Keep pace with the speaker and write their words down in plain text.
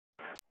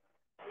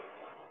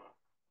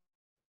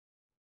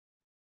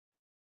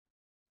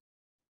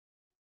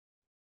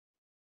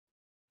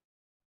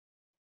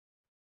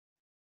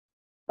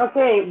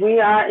Okay,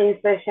 we are in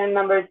session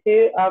number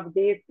 2 of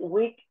this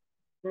week,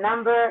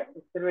 number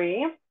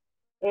 3.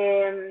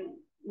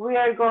 We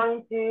are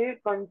going to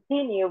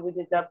continue with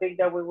the topic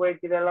that we were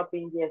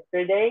developing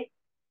yesterday,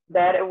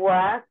 that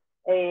was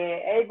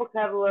a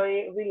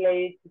vocabulary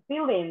related to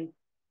feelings.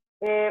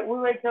 We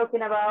were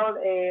talking about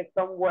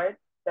some words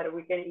that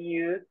we can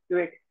use to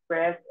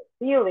express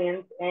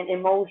feelings and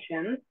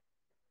emotions.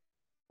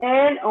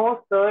 And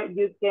also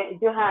you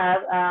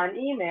have an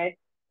image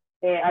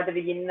at the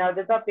beginning of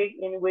the topic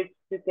in which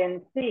you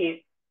can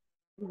see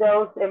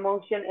those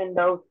emotions and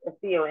those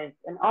feelings.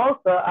 And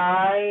also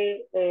I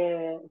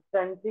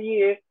sent to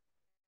you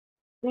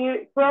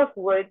 2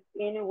 crosswords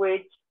in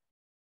which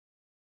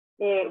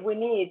we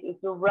need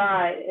to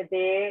write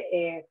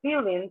the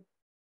feelings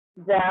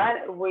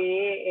that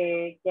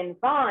we can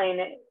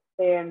find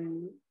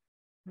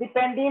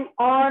depending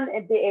on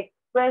the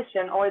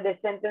expression or the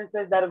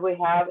sentences that we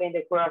have in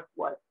the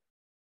crossword.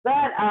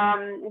 But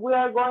we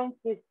are going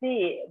to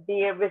see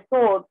the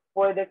results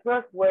for the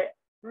crossword,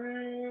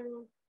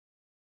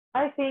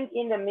 I think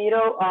in the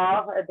middle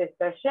of the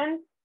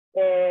session,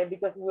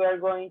 because we are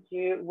going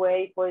to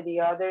wait for the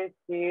others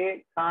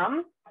to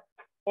come.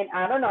 And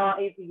I don't know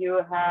if you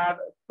have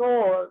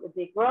solved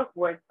the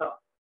crossword. So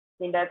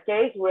in that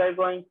case, we are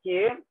going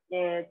to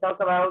talk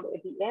about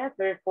the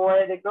answer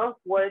for the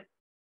crossword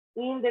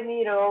in the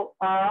middle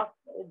of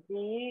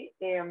the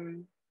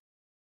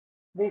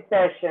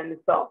session.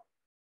 So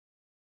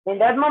in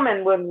that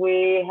moment, when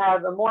we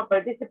have more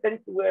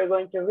participants, we are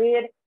going to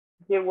read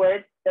the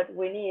words that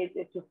we need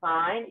to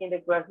find in the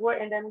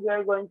crossword, and then we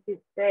are going to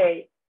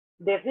say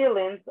the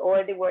feelings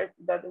or the words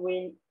that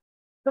we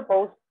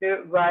supposed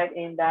to write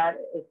in that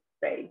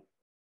space.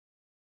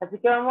 Así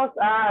que vamos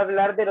a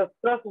hablar de los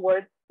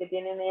crosswords que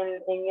tienen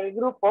en el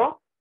grupo,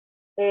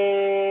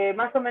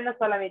 más o menos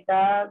a la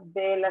mitad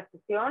de la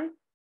sesión,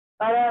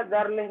 para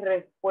darles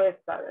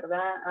respuesta,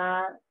 ¿verdad?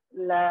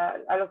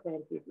 A los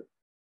ejercicios.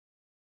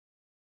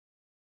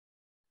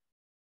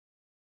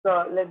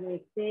 So let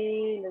me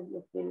see.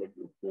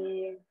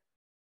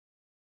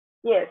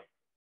 Yes,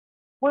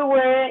 we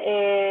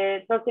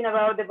were talking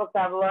about the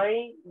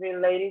vocabulary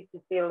related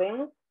to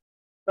feelings.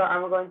 So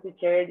I'm going to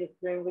share the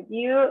screen with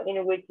you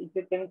in which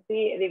you can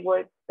see the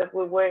words that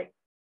we were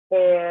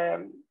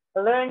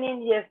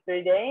learning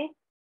yesterday.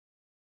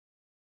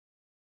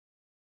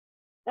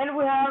 And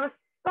we have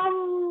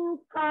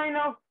some kind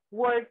of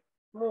words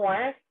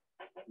more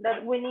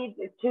that we need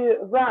to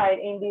write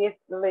in this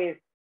list.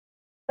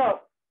 So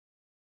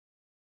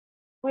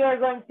we are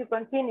going to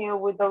continue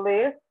with the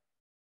list,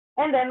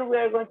 and then we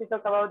are going to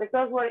talk about the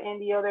crossword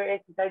and the other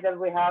exercise that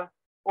we have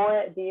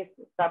for this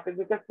topic,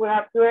 because we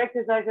have 2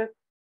 exercises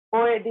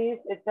for this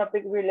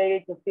topic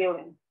related to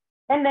feelings.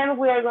 And then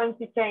we are going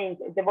to change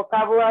the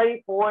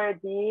vocabulary for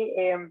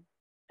the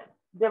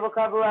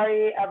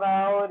vocabulary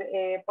about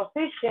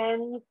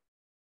positions,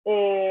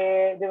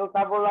 the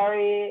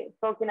vocabulary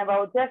talking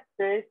about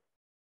gestures,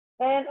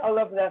 and all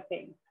of that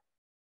things.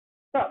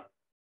 So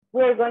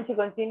we're going to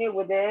continue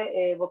with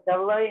the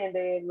vocabulary, and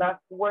the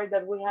last word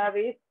that we have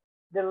is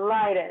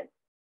delighted.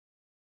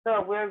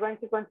 So we're going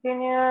to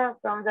continue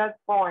from that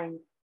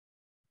point.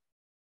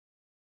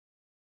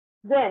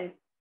 Then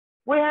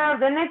we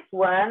have the next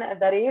one,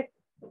 that is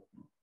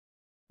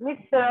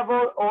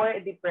miserable or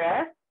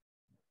depressed.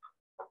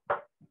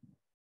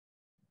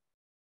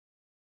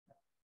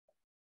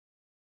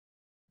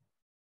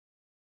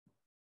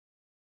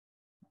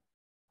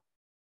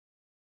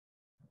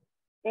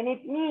 And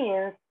it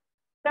means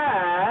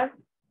sad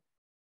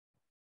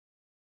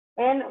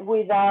and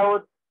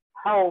without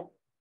hope.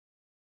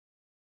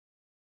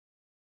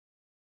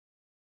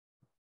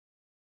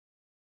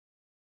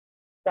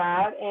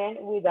 Sad and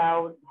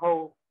without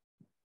hope.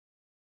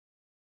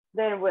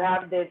 Then we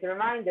have the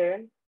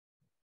reminder,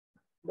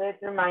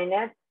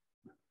 determined,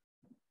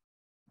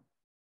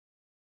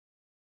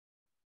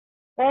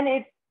 and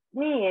it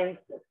means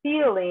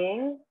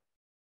feeling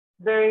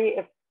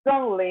very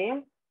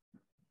strongly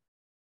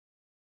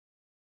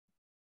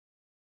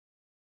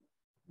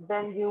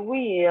then you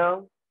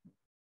will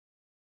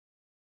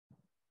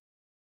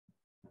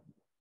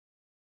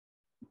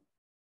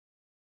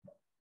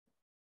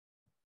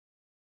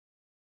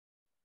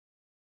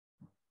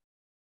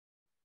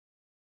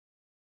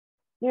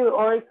do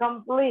or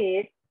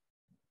complete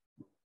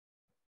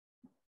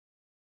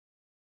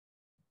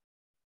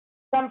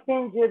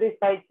something you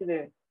decide to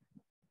do.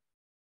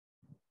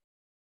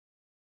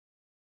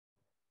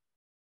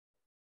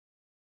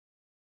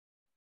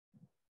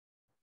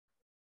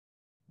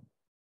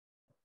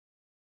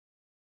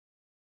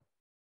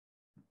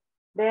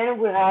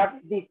 Then we have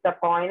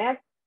disappointed.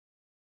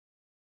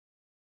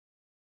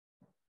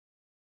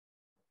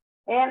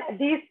 And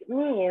this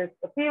means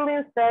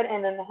feeling sad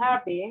and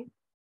unhappy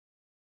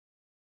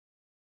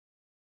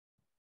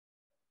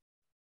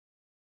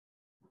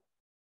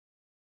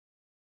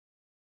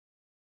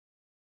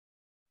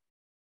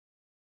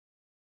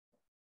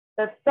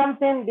that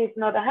something did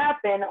not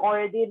happen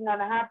or did not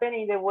happen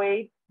in the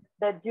way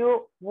that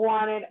you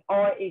wanted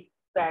or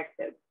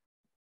expected.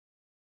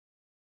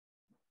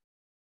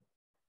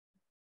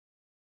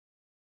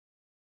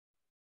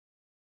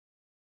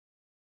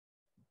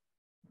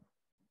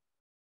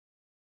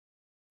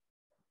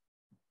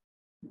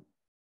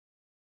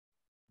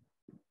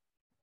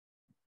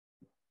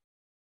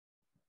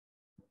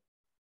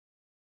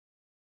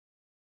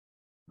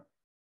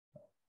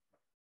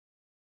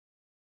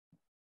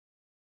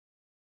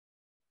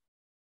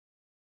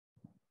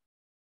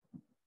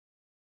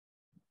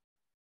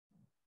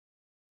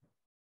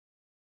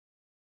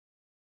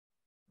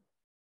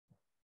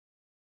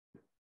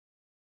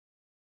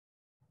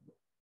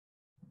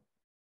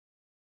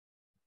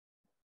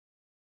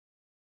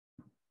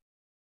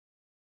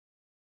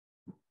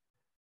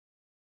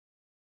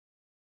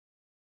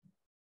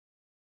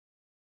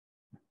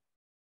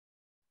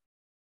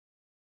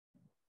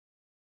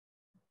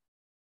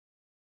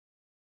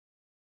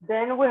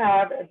 Then we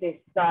have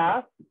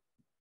discuss.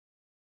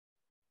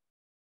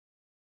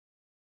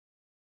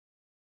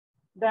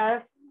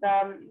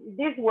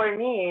 This word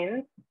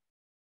means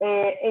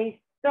a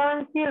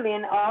strong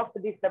feeling of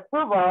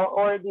disapproval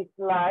or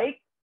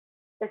dislike,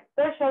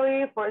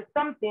 especially for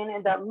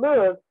something that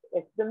looks,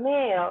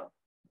 smells,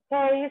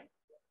 tastes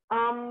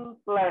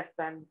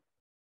unpleasant.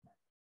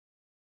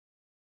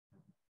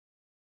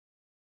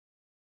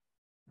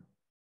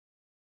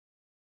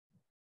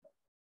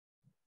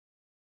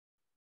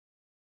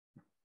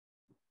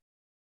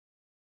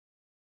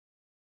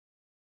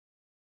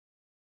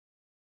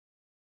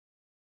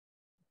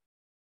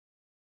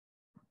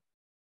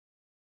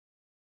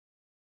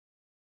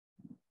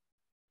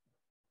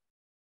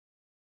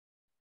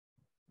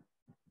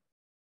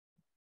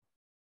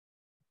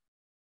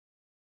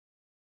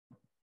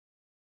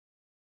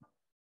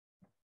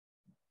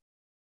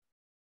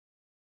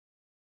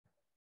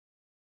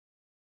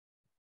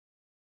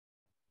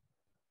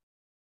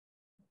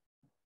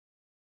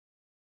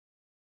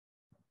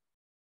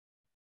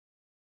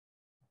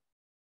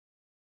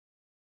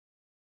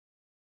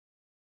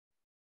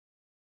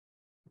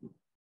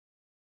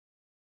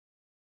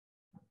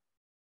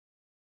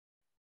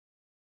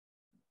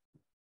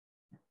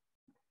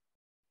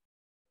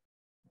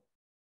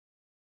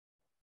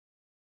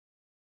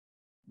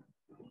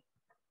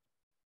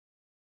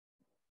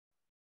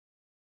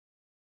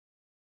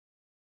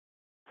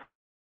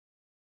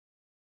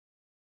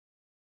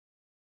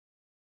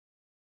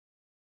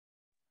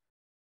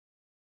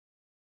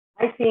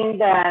 I think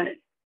that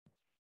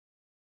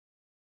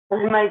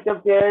my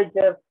computer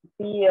just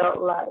feel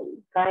like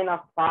kind of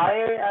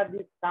tired at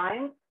this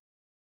time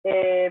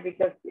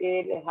because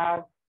it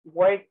has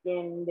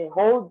working the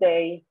whole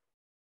day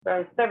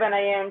from 7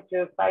 a.m.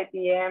 to 5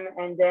 p.m.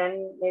 and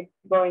then it's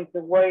going to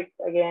work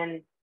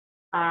again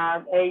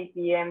at 8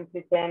 p.m.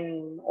 to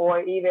 10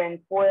 or even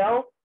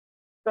 12.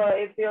 So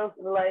it feels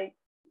like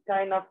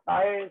kind of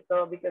tired.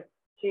 So because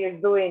she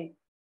is doing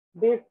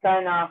this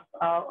kind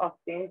of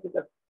things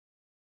because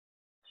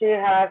she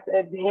has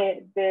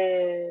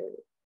the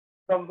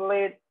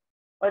complete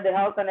or the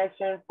health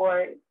connection for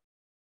it,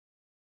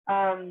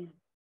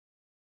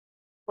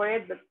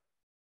 but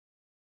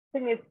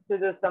she needs to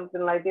do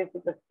something like this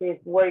because she's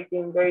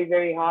working very,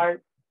 very hard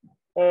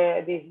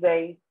these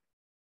days.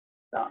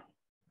 So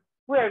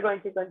we are going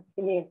to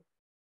continue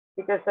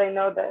because I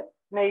know that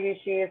maybe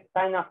she is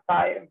kind of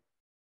tired.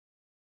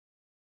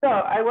 So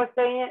I was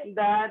saying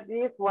that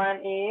this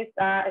one is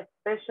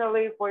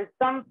especially for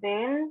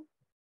something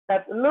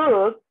that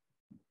looks,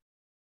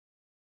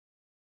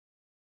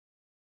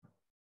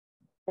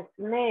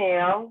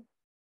 smell,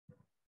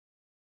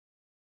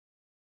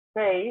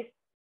 taste,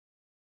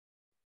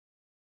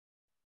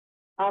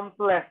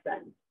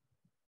 unpleasant.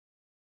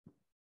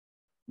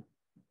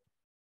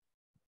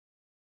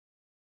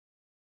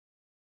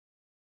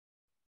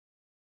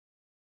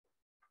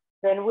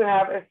 Then we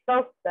have a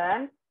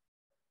substance,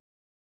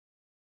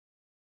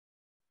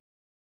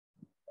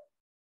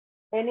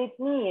 and it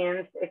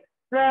means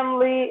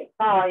extremely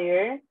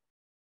tired,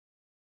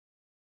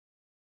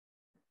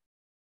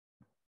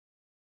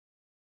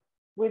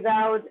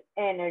 without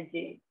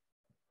energy.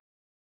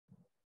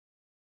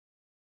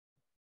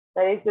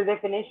 That is the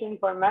definition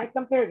for my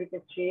computer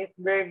because she is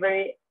very,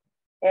 very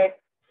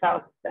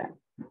exhausted.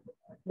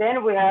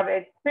 Then we have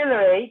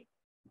exhilarate.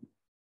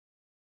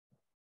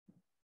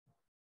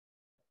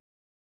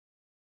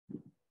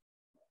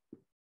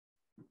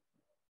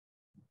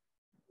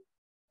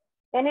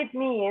 And it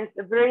means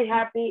very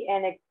happy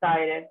and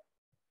excited.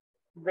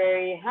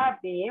 Very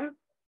happy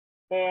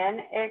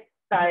and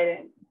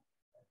excited.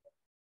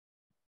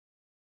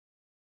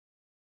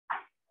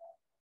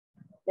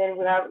 Then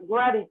we have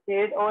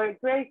gratitude or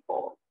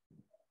grateful.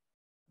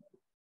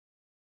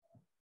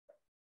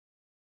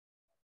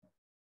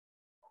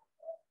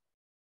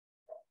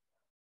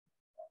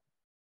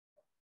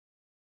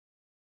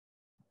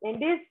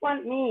 And this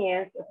one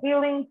means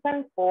feeling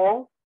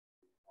thankful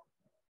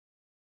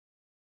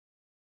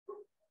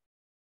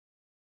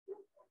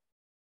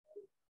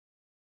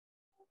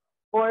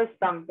for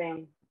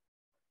something.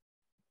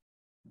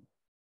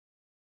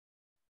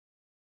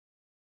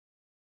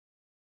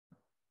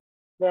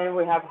 Then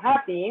we have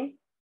happy.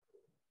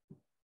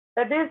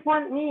 But this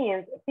one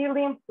means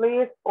feeling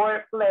pleased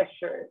or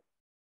pleasure.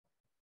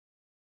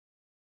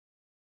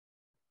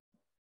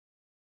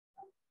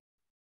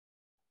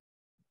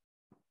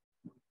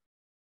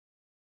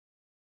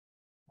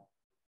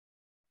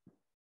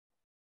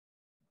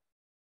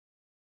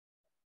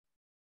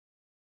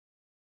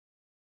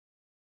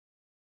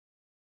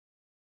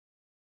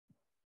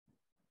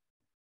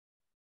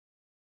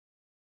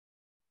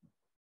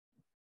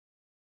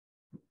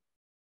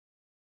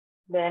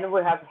 Then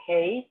we have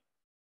hate.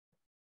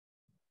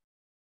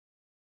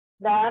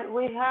 Then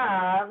we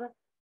have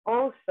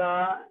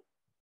also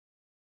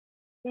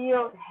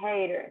feel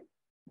hater.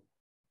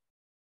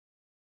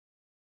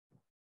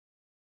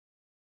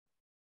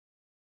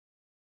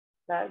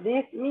 So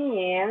this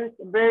means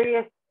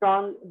very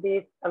strong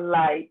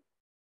dislike.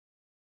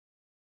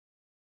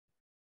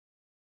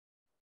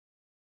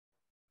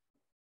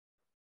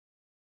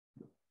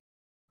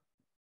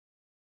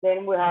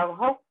 Then we have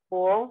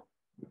hopeful.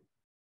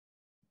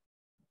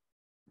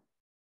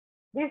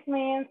 This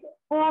means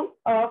full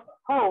of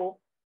hope,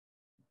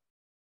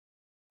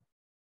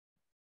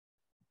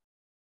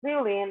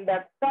 feeling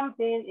that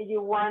something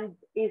you want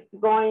is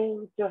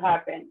going to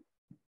happen.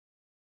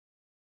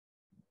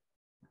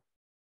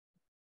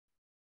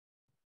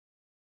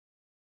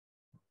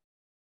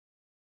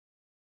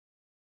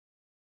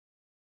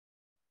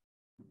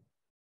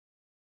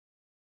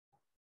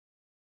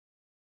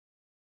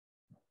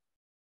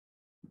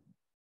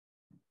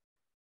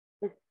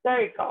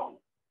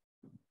 Hysterical.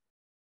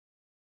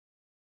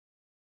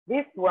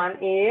 This one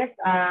is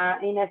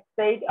in a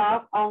state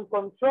of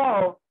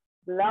uncontrolled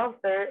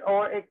laughter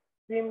or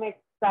extreme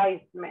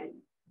excitement.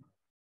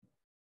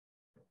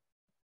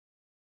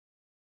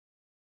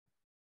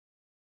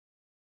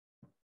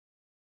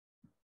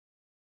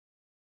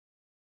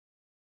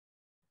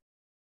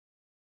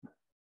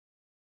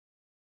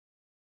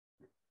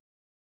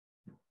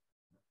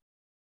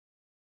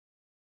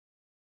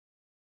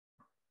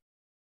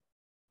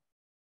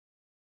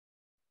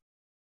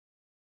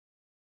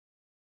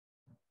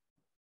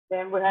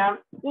 Then we have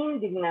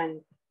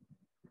indignant.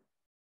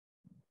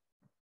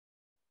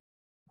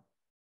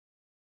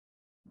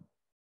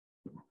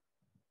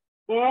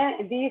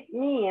 And this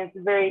means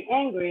very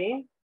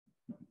angry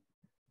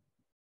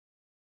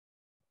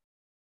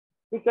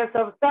because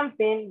of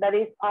something that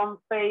is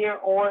unfair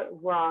or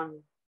wrong.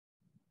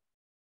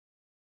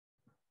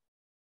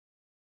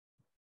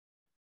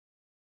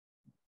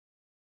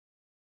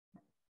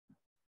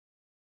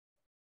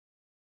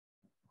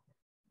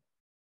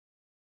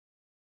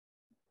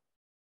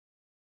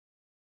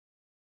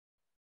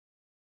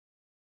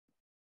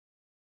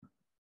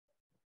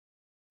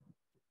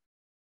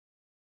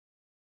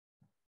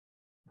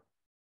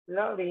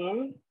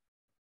 Loving.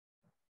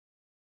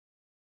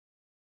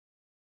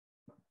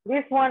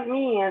 This one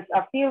means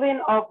a feeling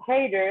of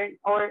hatred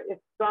or a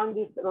strong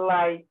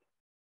dislike.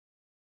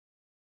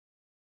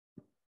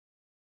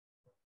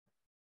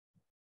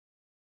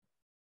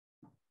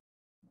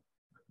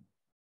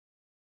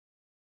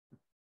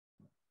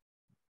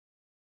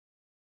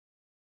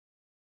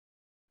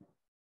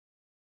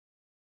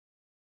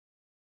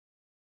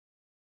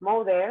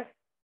 Modest.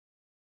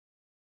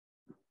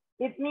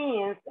 It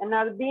means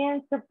not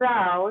being too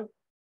proud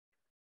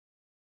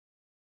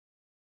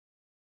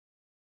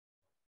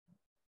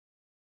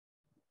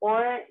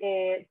or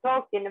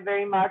talking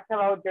very much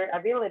about their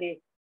abilities,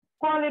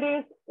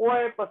 qualities,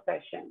 or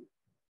possessions.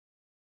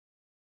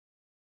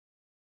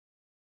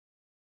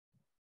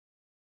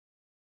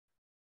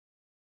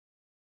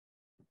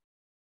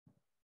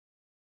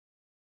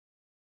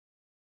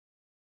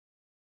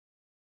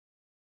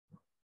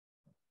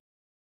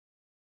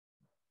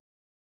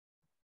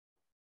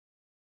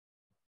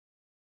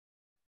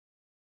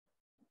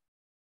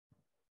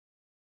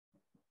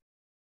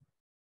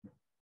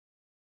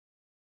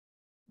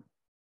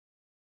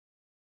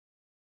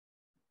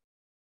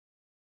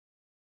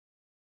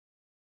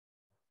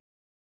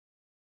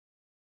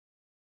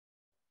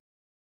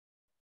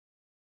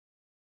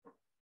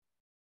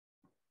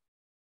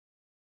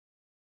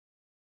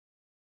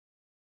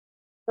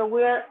 So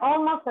we're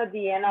almost at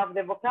the end of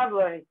the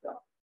vocabulary.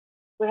 So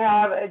we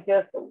have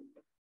just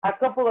a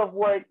couple of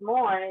words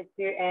more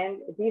to end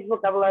this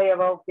vocabulary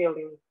about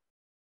feelings.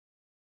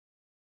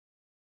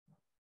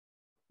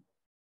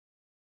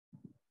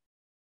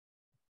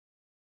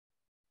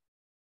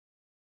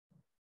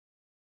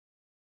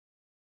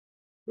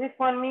 This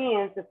one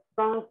means a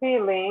strong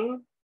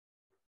feeling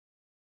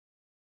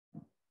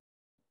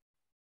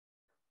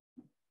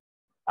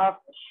of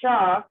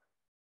shock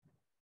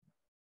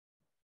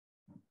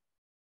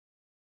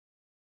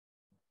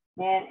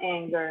and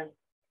anger.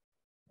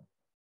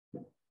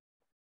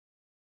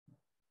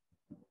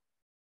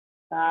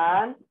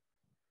 Sad.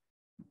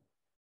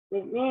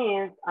 It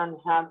means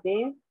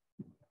unhappy,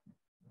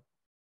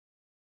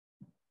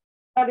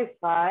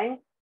 satisfied,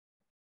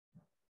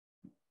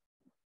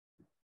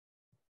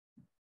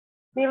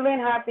 feeling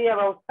happy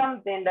about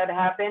something that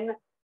happened,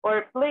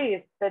 or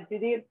pleased that you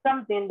did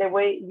something the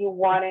way you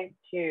wanted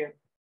to.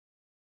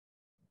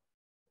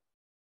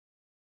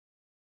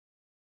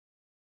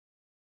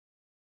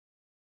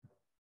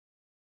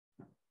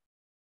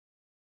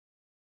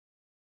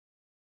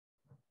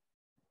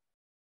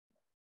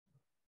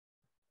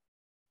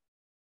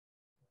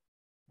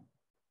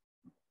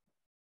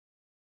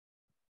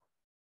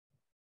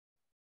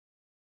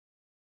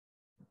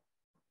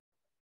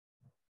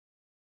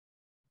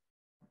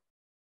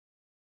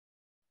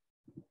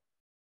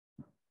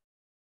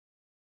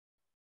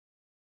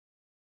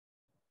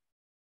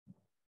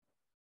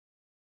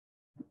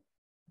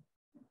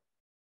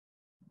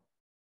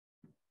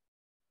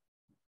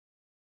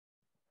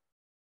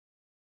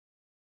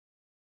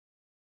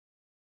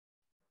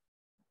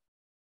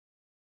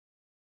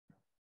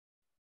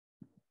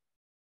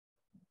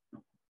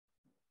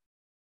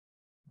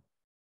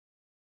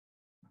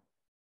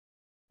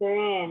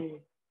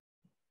 Serene,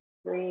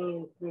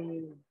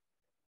 serene.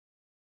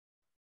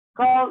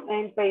 Calm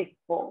and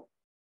faithful.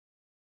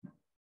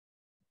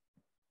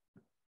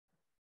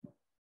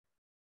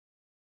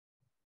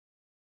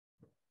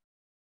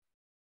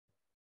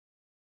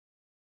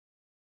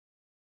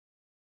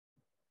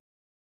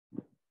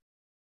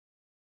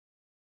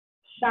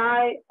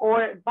 shy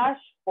or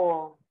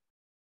bashful.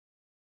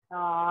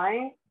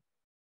 Shy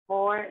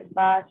or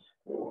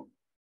bashful.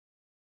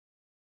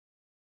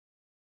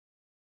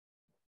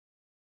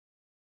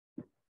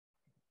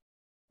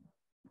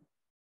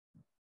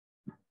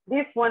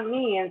 This one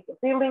means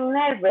feeling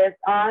nervous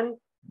on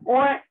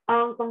or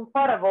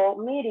uncomfortable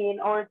meeting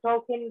or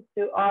talking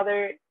to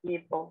other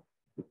people.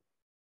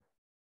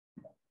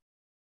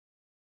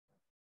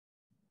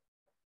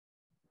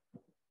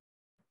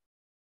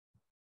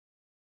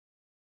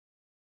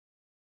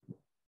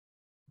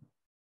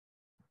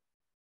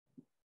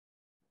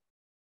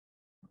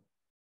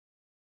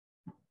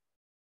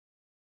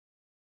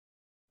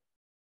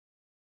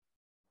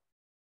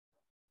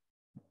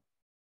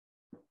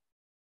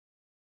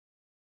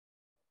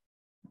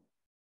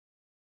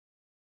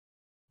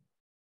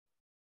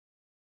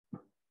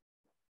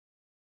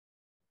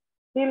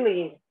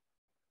 Silly.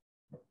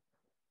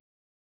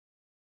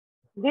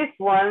 This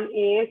one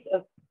is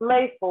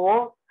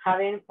playful,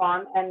 having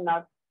fun, and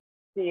not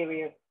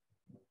serious.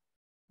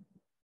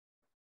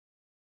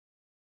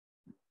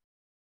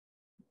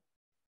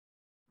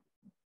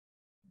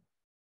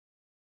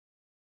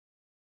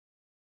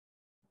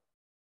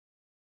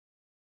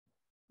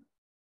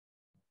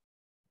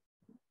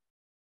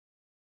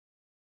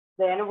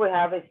 Then we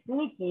have a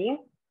sneaky.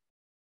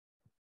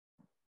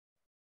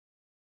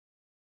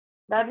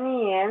 That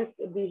means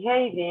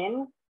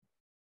behaving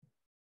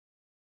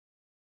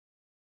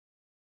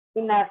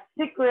in a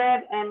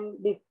secret and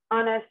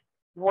dishonest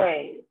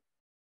way.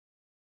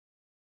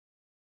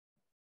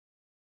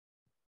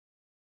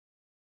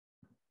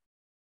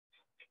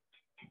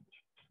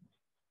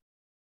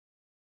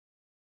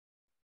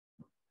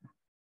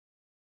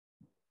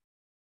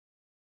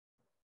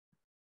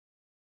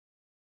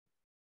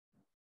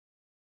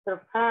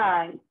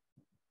 Surprise.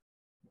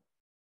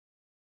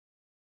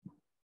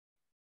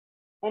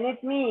 And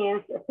it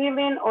means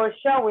feeling or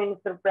showing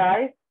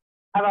surprise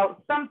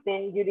about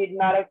something you did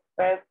not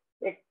expect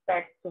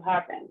to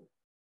happen.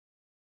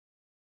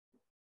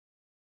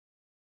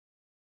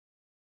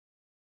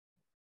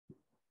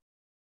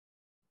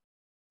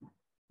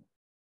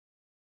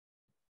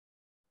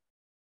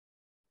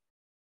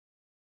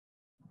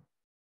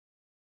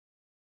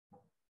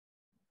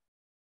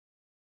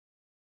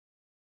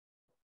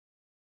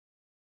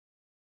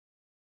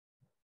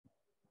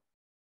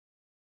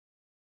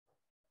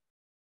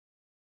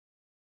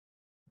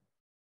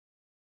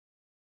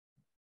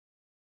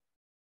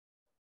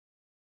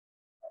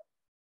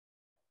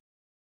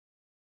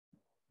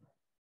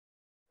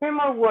 Three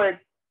more words.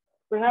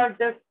 We have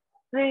just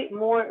three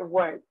more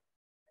words.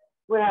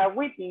 We have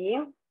witty.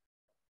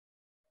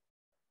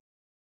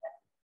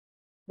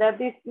 That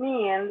this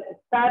means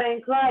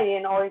starting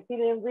crying or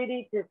feeling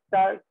ready to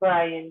start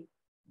crying.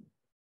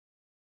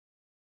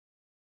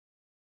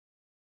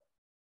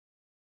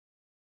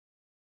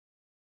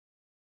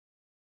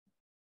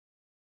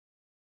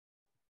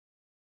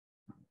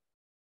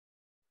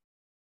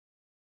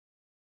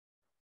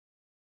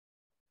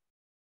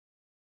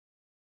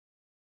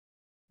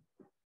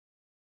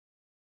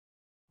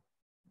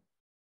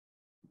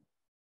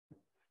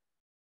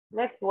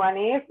 Next one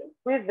is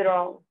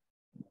withdraw.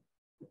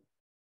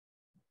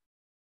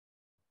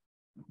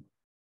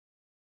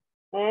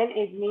 And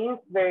it means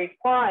very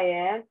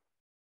quiet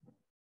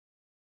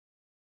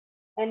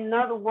and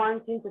not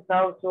wanting to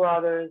talk to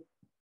others.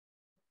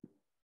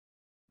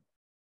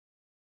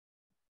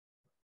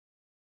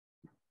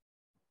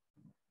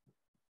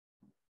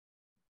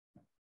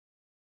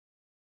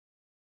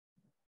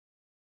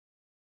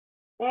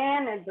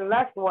 And the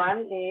last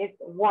one is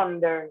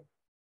wonder.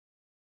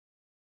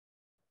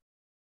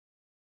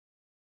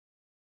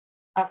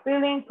 A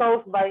feeling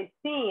caused by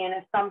seeing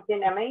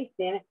something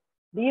amazing,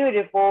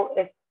 beautiful,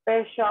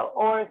 special,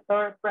 or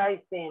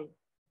surprising.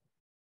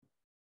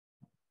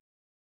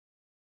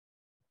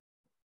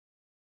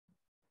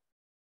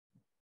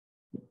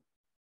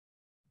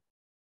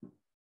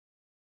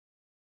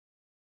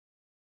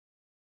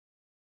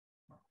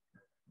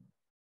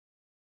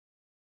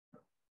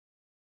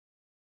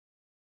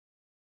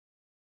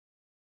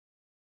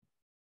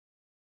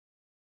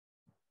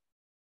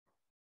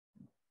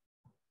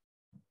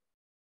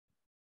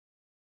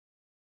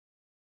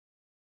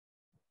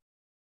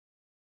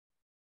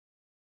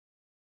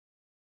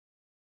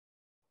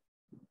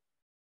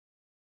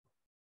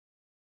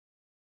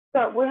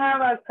 So we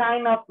have a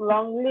kind of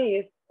long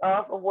list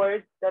of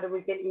words that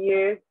we can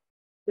use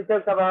to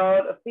talk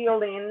about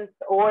feelings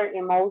or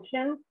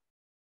emotions.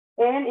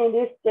 And in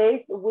this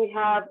case, we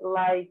have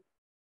like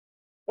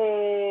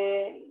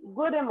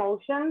good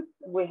emotions.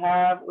 We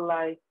have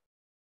like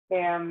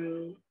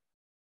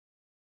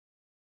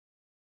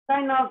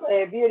kind of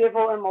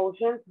beautiful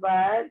emotions,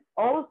 but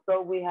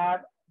also we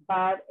have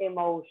bad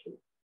emotions.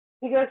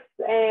 Because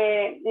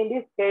in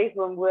this case,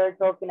 when we're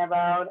talking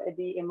about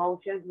the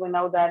emotions, we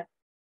know that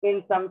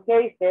in some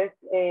cases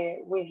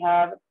we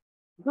have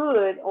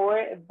good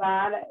or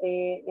bad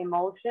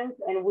emotions,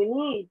 and we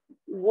need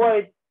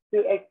words to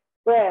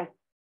express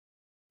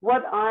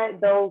what are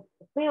those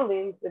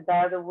feelings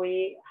that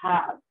we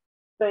have.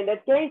 So in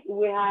that case,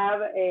 we have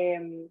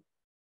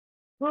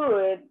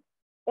good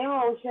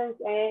emotions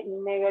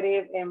and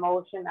negative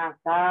emotion as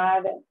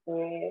sad,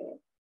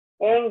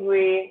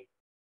 angry,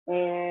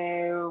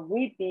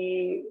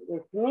 witty,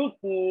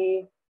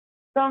 sneaky,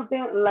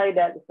 something like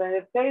that. So in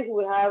this case,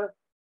 we have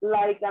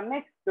like a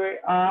mixture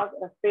of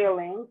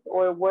feelings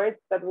or words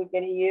that we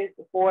can use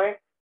for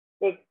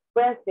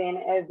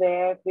expressing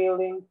the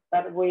feelings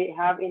that we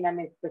have in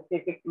a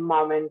specific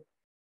moment.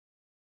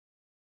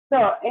 So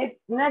it's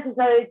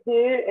necessary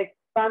to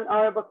expand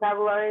our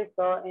vocabulary.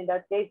 So in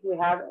that case, we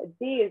have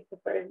this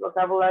first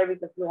vocabulary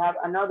because we have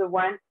another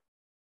one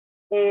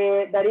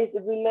that is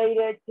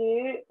related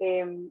to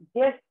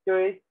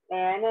gestures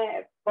and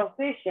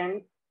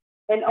positions,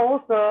 and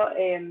also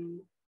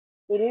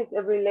it is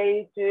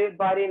related to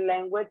body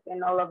language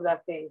and all of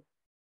that things.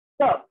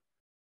 So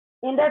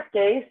in that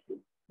case,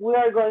 we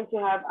are going to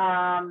have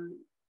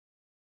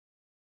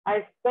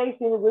a space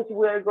in which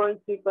we are going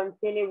to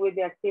continue with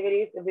the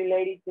activities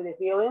related to the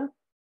feelings.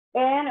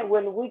 And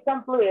when we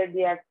complete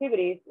the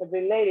activities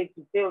related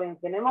to feelings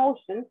and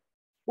emotions,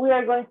 we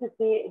are going to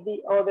see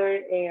the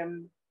other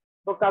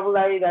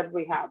vocabulary that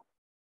we have.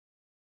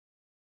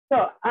 So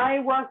I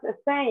was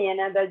saying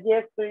that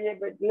yesterday,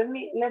 but let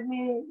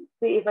me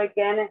see if I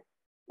can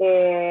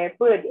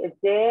put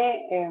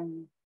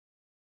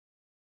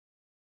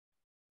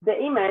the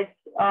image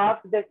of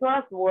the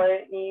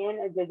crossword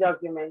in the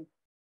document.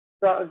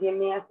 So give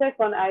me a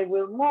second. I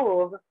will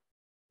move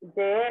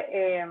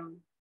the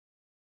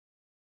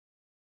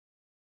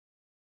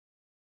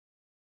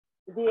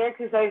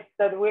exercise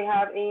that we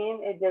have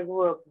in the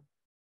group,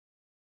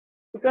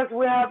 because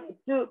we have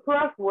two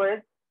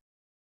crosswords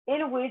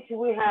in which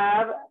we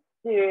have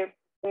to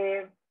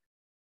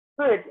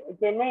put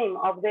the name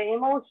of the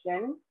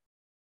emotion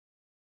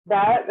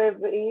that is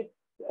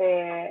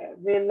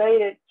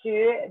related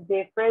to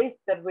the phrase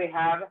that we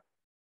have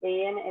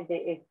in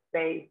the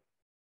space.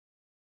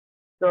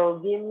 So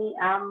give me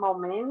a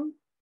moment.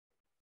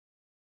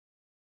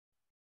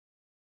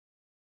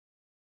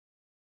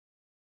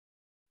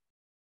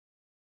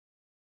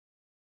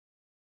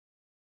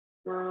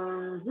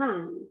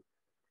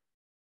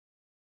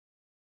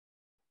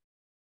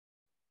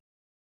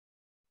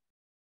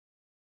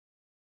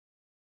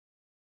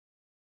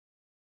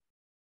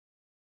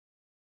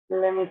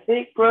 Let me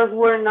see,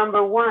 crossword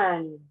number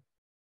 1.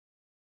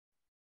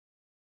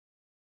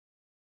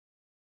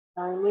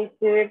 I need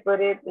to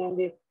put it in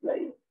this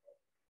place.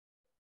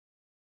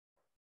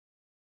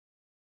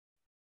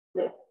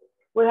 Yes.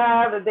 We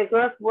have the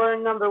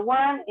crossword number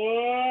 1,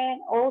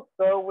 and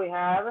also we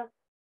have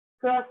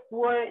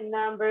crossword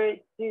number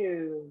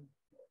 2.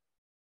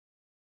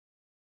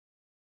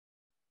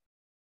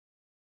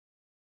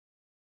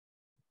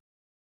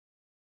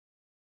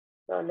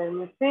 So let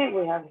me see,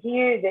 we have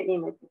here the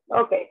images.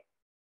 Okay.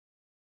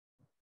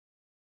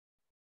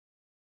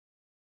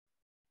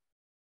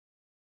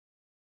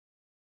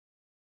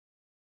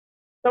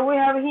 So we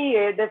have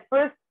here the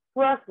first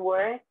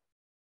crossword,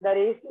 that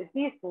is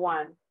this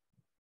one.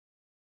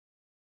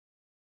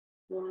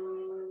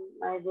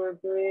 I will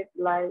do it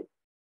like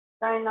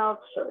kind of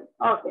short.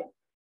 Okay.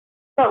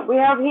 So we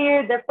have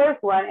here the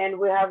first one, and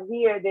we have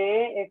here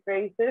the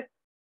phrases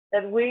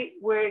that we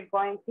were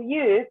going to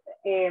use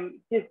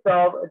to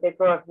solve the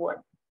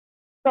crossword.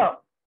 So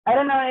I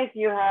don't know if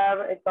you have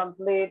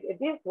complete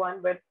this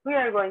one, but we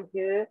are going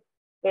to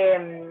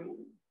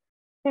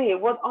see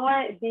what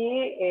are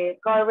the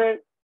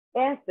correct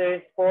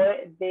answers for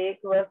the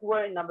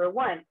crossword number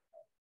 1.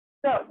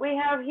 So we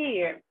have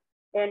here,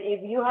 and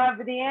if you have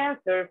the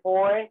answer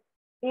for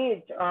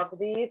each of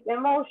these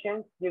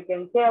emotions, you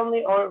can tell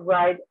me or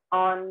write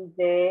on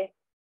the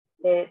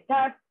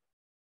chat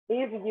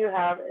if you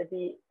have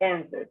the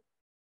answers.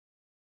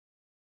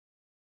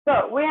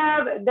 So we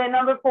have the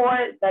number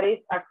 4, that is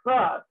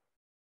across.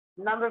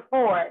 Number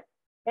 4,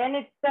 and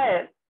it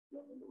says,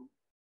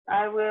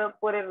 I will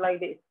put it like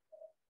this: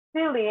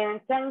 feeling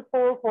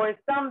thankful for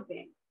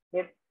something.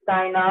 It's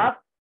kind of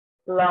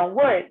long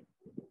word.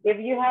 If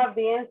you have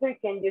the answer,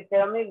 can you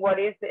tell me what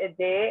is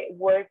the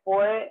word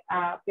for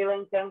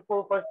feeling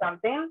thankful for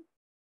something?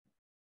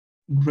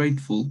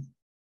 Grateful.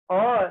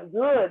 Oh,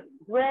 good.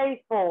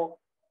 Grateful.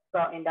 So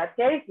in that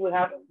case, we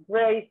have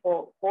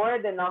grateful for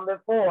the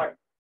number 4.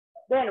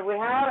 Then we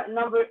have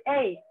number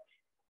 8.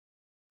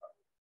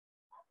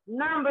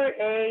 Number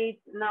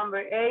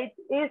 8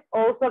 is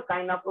also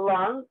kind of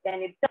long,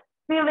 and it's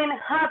feeling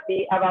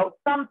happy about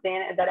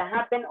something that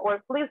happened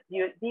or pleased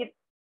you, did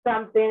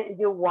something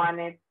you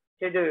wanted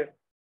to do.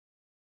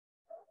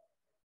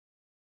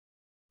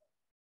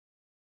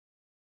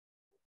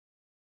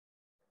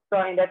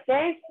 So in that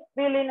case,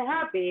 feeling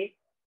happy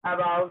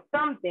about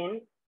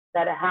something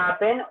that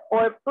happened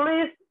or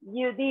pleased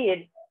you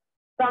did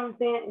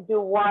something you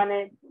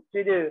wanted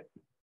to do.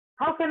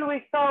 How can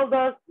we solve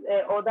those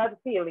or that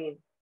feeling?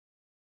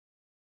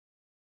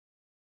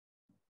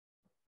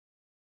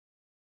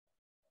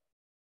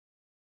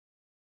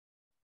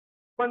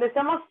 Cuando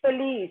estamos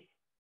felices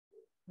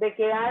de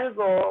que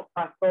algo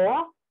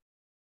pasó,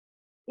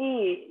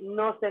 y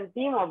nos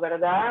sentimos,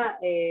 ¿verdad?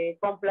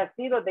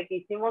 Complacidos de que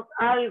hicimos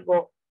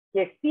algo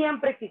que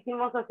siempre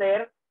quisimos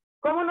hacer,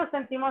 ¿cómo nos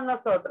sentimos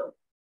nosotros?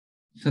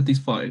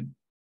 Satisfied.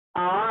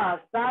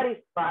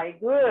 Satisfied.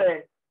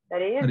 Good.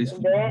 That is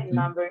Satisfied. the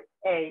number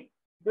 8.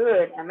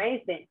 Good.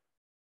 Amazing.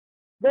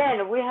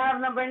 Then we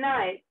have number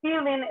 9,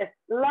 feeling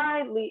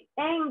slightly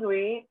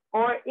angry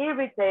or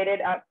irritated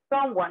at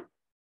someone.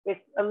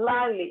 It's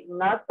slightly,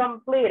 not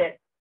completed.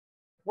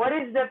 What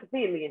is that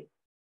feeling?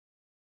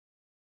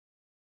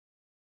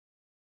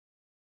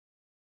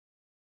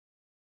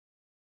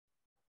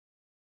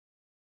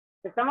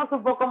 Estamos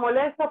un poco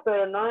molestos,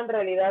 pero no en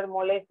realidad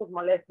molestos.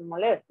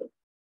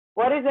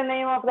 What is the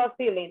name of that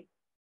feeling?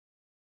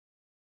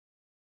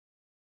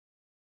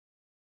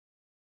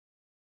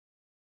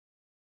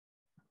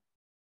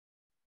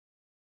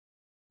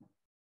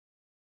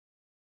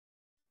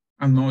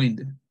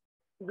 Annoyed.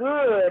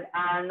 Good,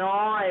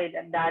 annoyed.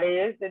 That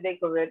is the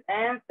correct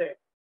answer.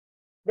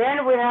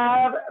 Then we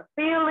have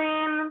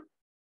feeling,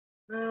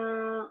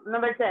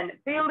 number 10,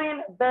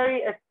 feeling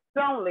very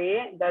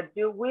strongly that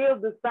you will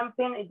do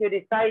something you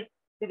decide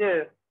to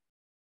do.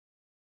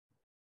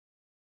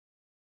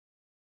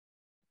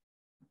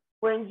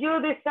 When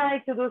you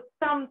decide to do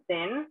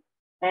something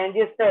and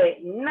you say,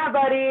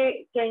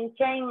 nobody can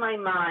change my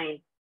mind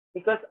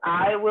because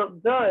I will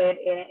do it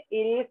and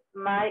it is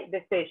my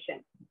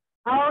decision.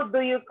 How do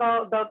you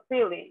call that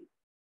feeling?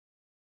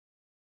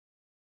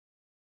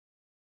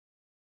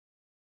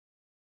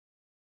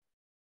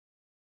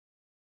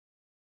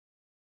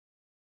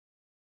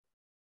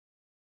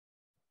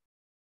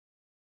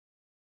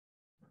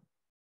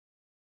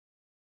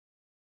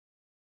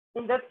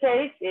 In that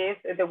case is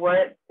the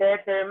word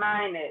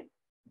determined.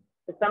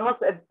 Estamos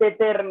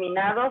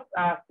determinados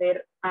a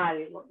hacer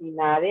algo y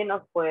nadie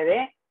nos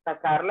puede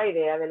sacar la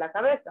idea de la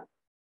cabeza.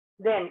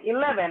 Then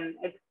 11,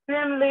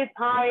 extremely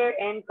tired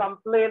and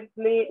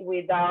completely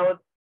without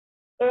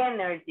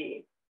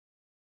energy.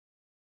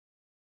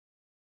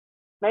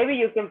 Maybe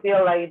you can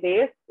feel like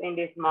this in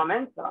this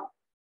moment. So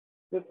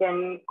you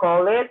can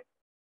call it.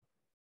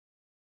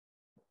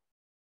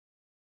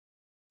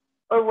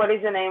 Or what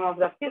is the name of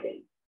the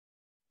feeling?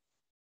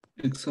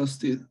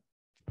 Exhausted.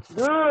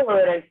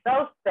 Good,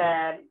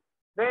 exhausted.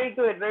 Very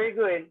good, very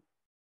good.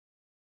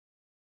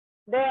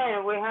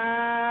 Then we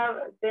have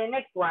the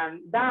next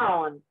one,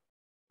 down.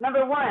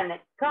 Number 1,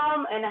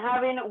 calm and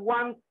having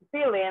one's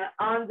feeling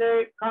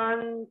under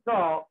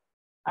control.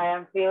 I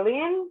am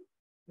feeling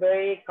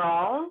very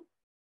calm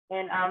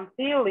and I'm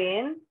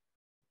feeling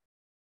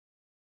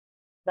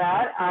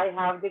that I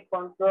have the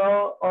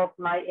control of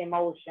my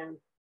emotions.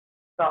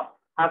 So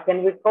how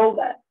can we call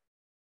that?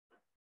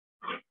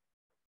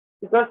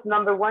 Because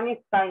number 1 is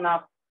kind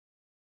of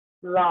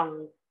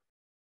long.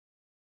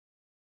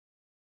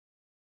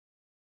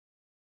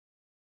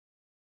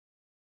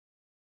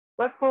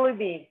 What could it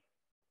be?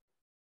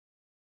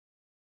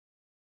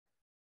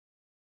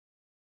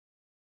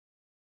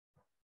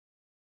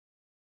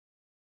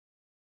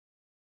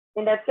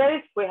 In that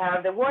case, we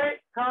have the word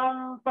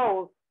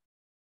compose.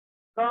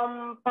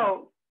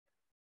 Compose.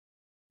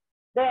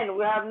 Then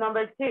we have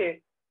number 2,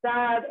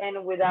 sad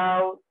and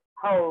without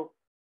hope.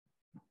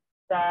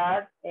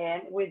 Sad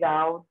and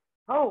without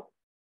hope.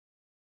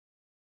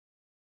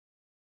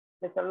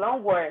 It's a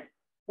long word.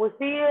 We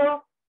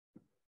feel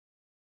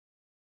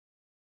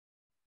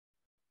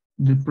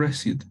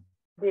Depressed.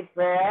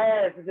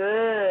 depressed.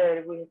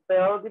 Good. We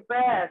feel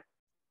depressed.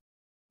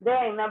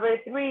 Then number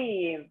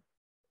 3,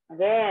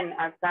 again,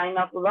 a kind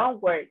of long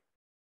word.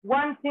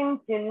 Wanting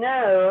to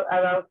know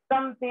about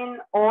something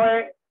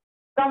or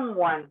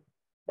someone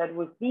that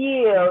we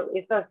feel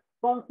is a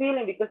strong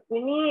feeling because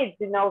we need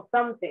to know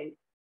something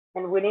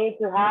and we need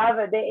to have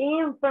the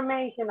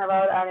information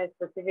about a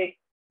specific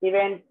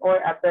event or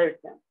a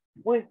person.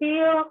 We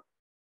feel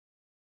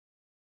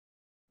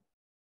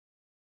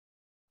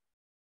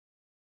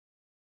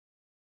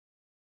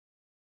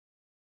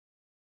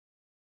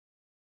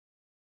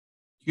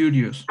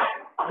Curious.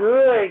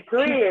 good,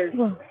 curious.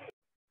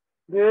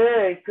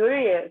 Good,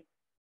 curious.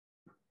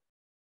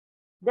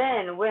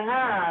 Then we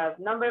have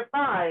number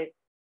 5,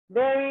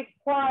 very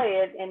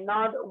quiet and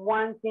not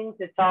wanting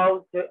to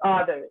talk to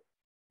others.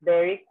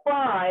 Very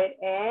quiet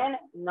and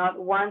not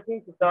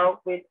wanting to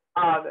talk with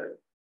others.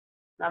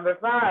 Number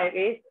 5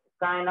 is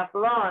kind of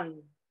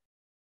long.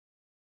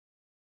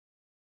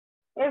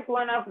 It's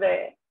one of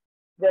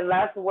the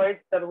last words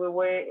that we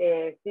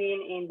were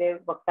seeing in the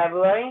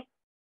vocabulary.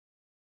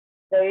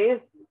 There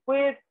is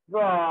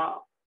withdraw,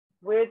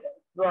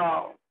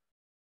 withdraw.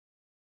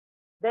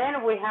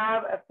 Then we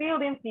have a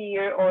feeling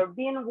fear or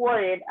being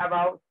worried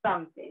about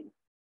something.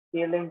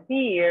 Feeling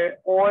fear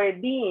or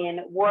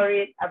being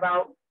worried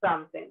about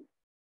something.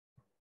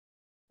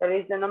 That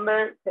is the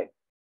number 6.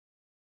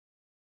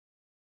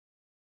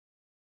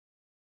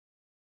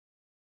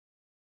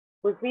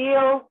 We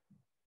feel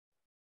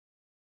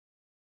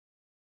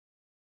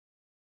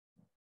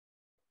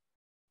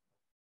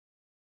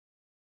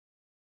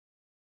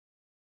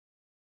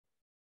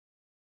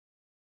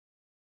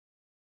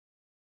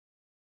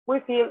We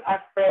feel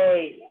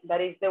afraid.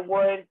 That is the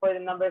word for the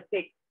number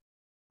 6.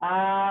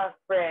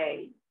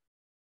 Afraid.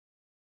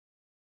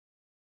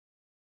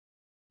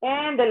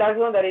 And the last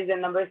one, that is the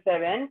number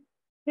 7.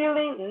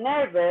 Feeling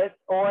nervous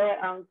or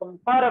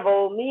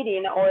uncomfortable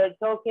meeting or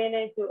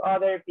talking to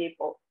other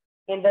people.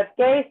 In that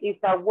case, it's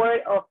a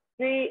word of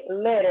 3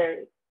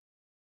 letters.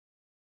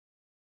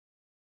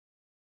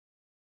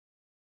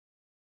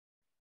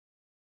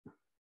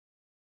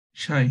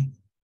 Shy.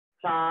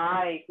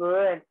 Shy,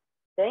 good.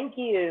 Thank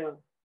you.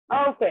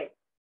 Okay.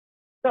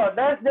 So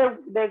that's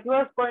the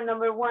crossword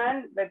number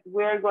 1, but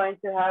we're going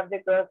to have the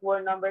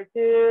crossword number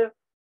 2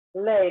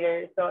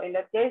 later. So in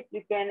that case,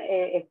 you can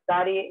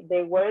study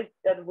the words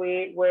that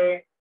we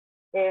were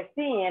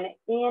seeing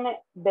in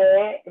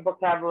the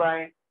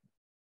vocabulary.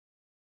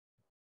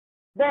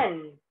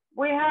 Then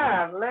we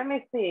have, let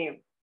me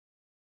see.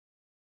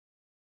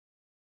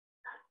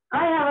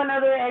 I have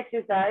another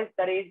exercise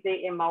that is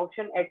the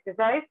emotion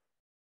exercise.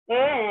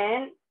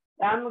 And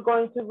I'm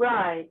going to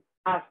write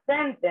a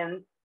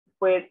sentence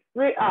with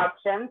 3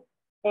 options,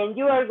 and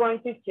you are going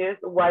to choose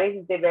what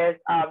is the best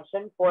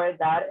option for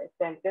that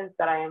sentence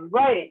that I am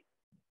writing.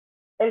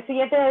 El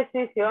siguiente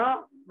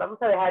ejercicio,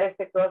 vamos a dejar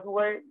este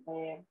crossword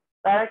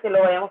para que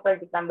lo vayamos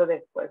practicando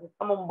después. Es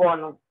como un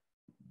bonus.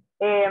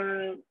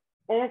 En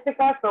este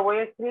caso voy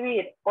a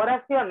escribir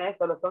oraciones,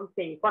 solo son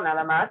 5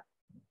 nada más.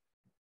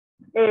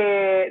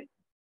 Y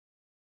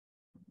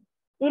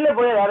les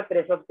voy a dar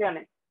 3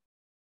 opciones.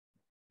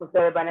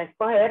 Ustedes van a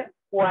escoger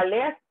cuál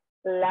es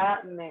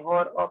la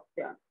mejor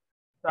opción.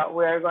 So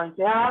we are going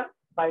to have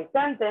 5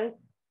 sentences,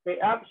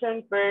 3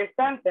 options per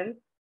sentence,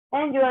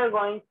 and you are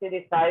going to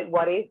decide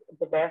what is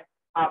the best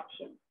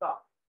option. So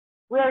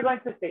we are going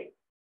to see.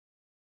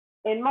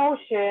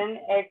 Emotion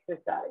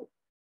exercise.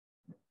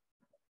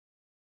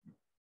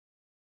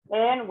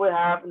 And we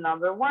have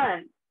number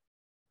 1.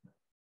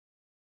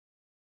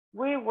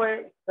 We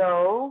were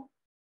so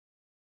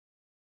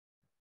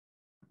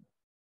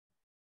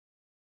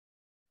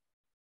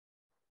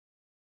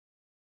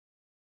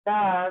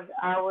that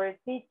our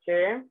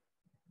teacher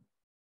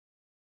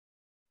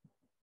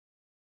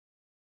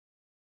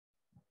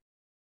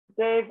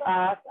gave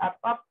us a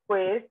pop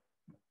quiz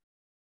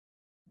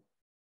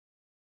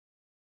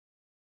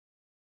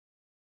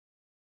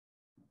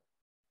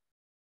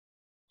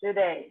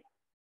today.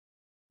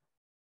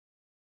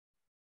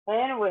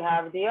 And we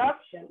have the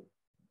option.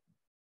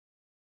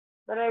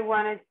 But I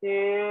wanted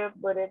to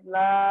put it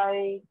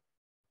like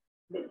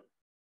this.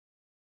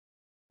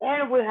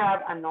 And we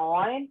have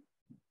annoyed.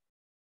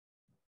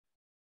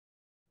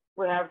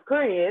 We have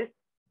curious.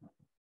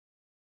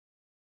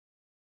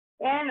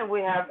 And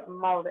we have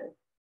modest.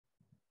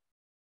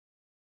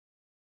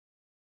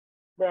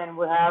 Then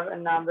we have a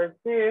number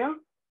 2.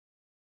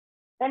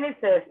 And it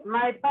says,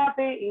 my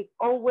puppy is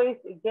always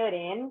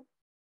getting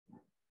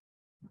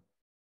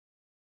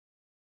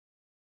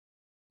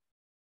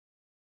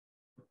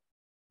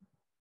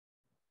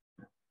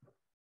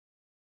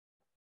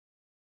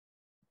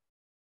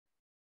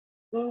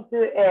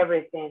into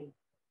everything.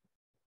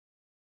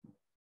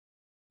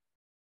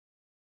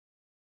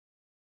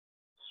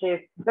 She's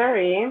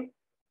very,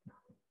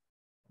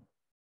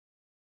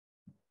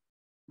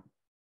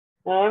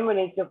 and we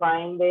need to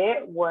find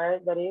the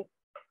word that is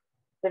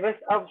the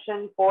best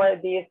option for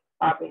this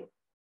puppy.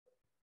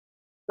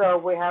 So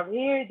we have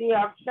here the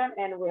option,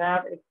 and we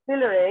have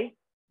accelerate.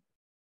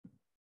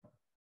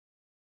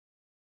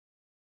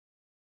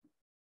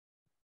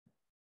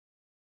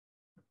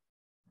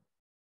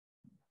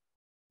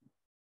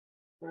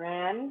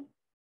 Ran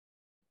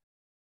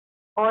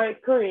or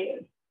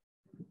curious.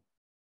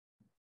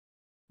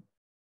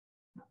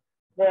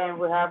 Then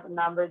we have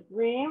number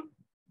 3,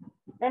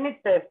 and it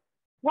says,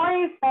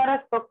 why is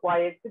Sarah so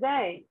quiet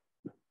today?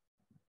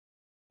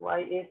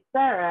 Why is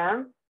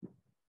Sarah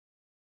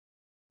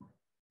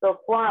so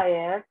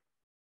quiet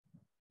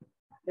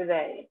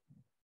today?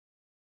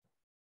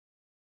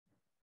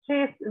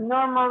 She's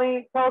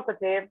normally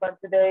talkative, but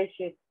today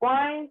she's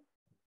quiet.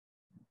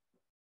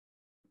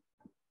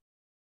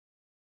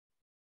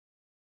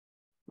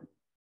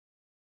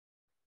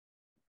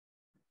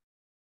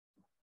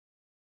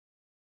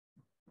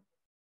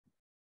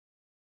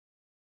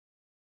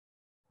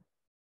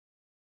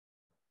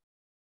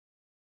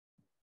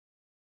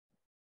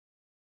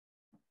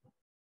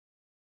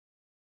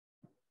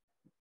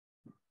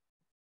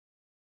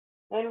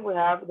 And we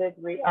have the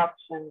 3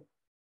 options.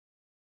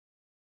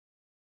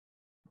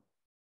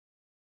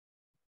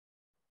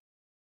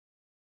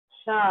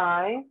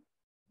 Shy,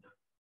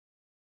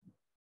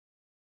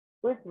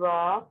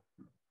 withdraw,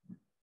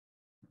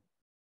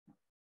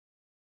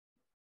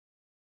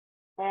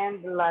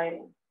 and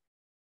delighted.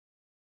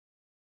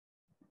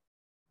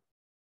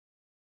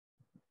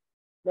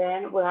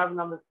 Then we have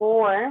number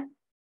 4.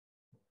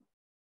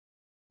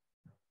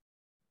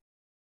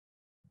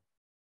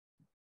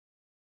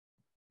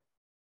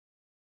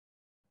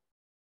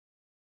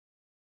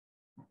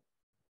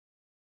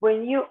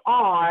 When you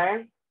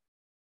are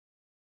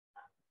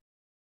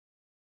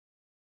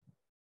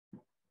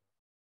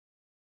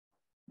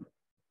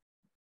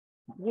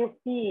you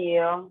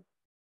feel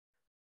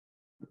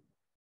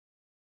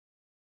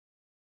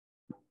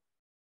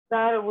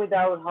sad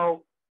without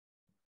hope.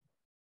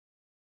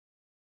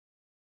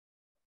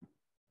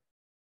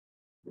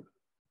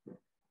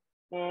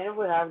 And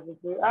we have the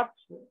three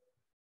options.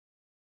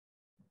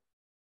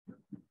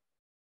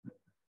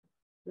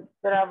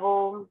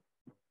 Travel,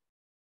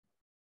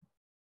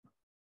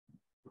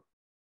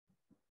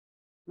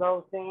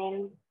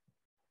 closing,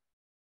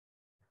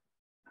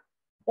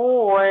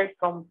 or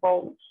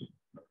compose.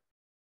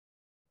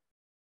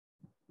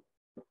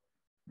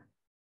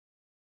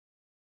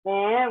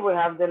 And we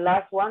have the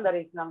last one, that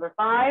is number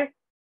 5.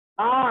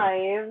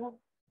 I've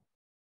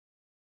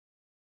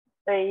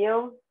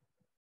failed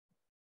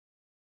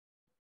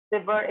the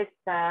board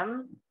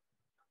exam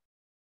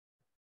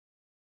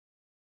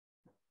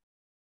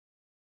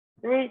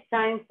 3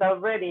 times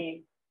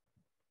already.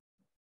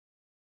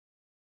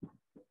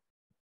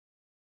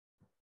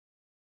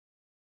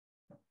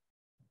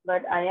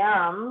 But I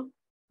am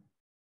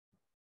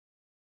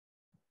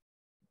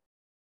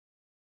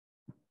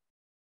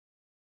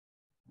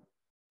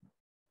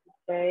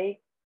take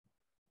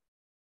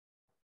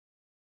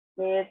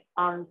it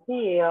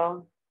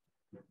until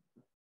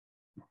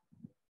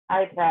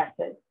I pass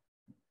it.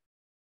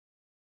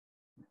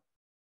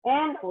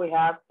 And we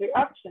have 3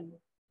 options.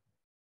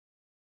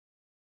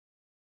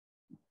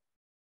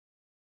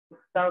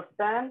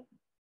 Substance,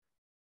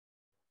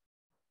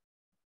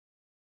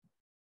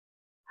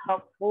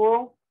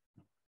 helpful,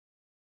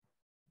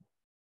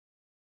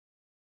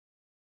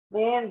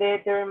 and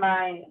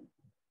determined.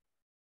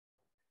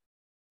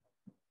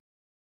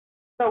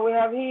 So we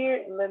have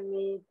here, let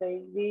me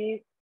take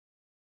this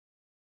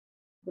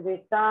to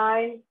this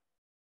side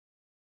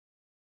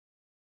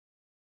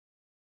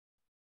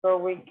so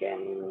we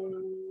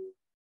can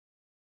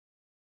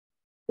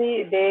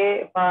see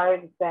the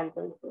 5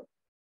 sentences.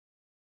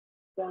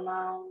 So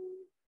now,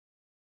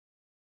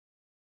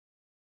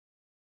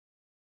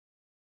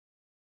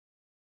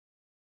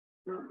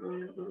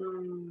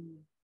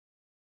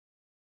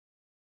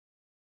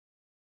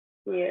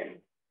 here.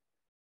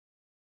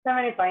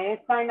 75,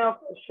 it's kind of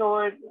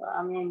short,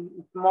 I mean,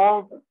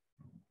 small, but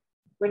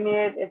we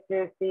need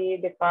to see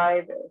the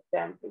 5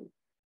 sentences.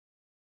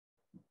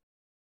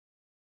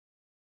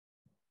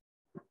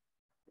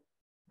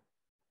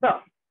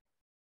 So,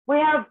 we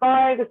have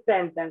 5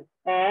 sentences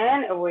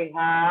and we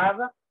have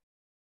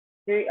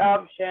 3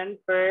 options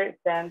per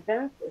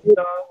sentence.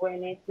 So we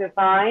need to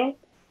find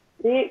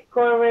the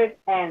correct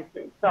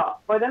answer. So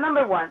for the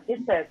number 1,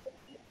 it says,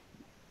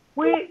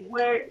 we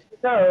were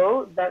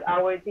so that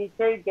our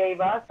teacher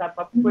gave us a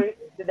pop quiz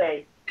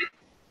today.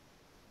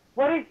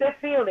 What is the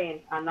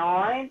feeling?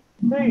 Annoyed,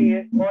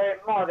 serious,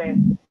 or modest?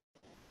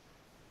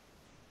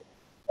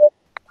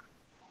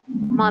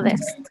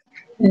 Modest.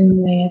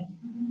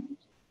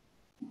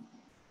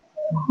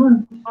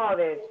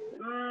 Modest.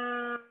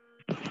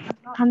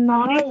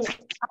 Annoyed.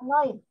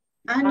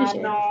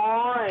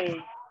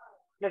 Annoyed.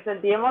 Nos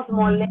sentimos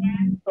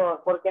molestos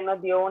porque nos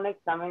dio un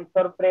examen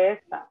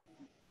sorpresa.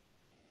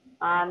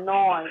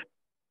 Annoyed.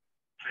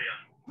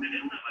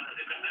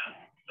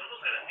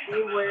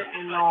 We were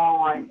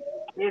annoyed.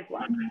 This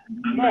one.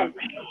 Then,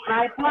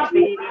 my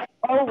puppy is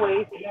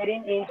always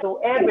getting into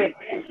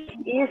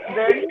everything. Is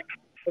very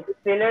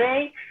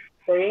exhilarating,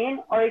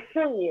 serene, or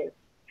curious?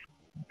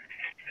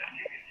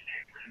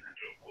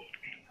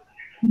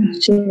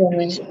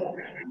 Curious.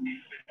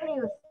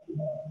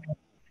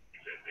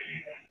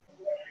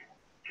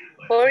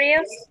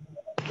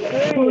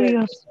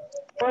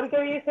 Porque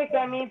dice que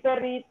a mi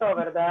perrito,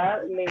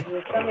 ¿verdad? Le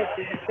gusta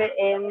meterse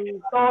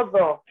en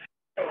todo.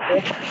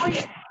 Es muy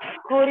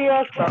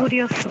curioso.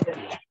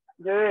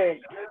 Good.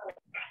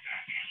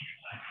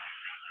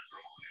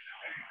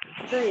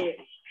 3.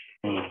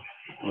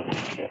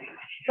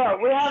 So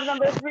we have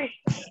number 3.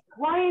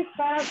 Why is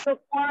Sarah so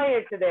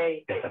quiet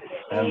today?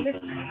 She's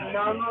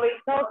normally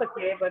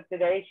talkative, but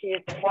today she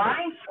is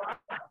quiet,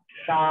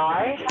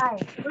 shy,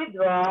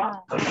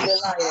 withdrawn,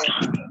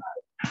 delighted.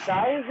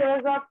 Shy is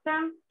less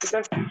often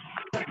because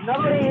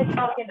nobody is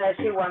talking that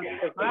she wants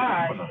to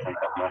cry.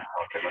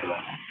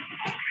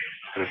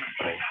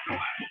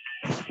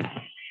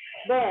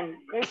 Then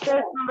it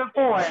says number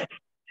 4.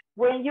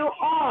 When you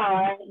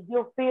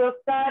feel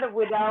sad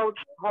without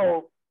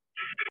hope.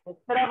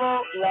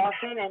 Trouble,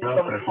 laughing, and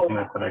composure.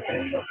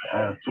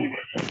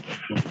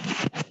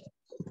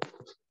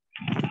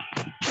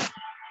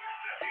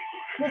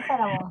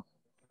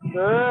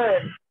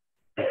 Good.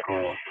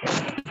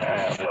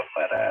 And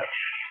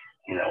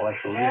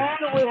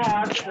we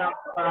have number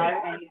 5,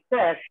 and it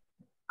says,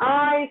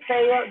 I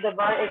failed the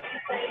bar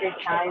exam 3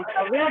 times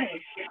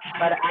already,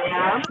 but I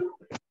am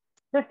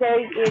to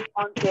take it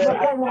until I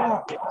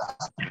pass it.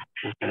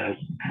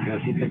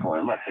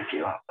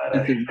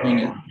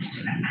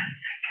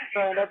 So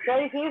in that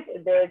case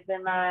is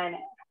determined.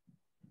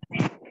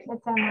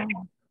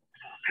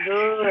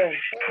 Good.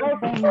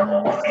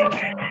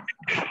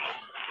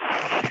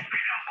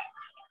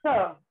 So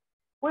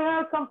we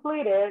have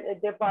completed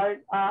the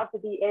part of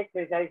the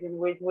exercise in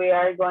which we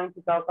are going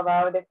to talk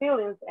about the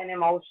feelings and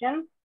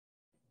emotions.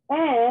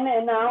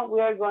 And now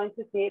we are going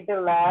to see the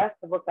last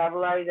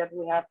vocabulary that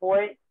we have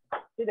for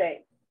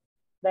today.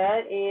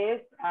 that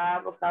is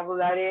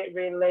vocabulary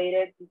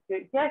related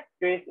to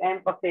gestures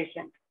and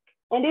position.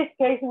 In this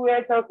case, we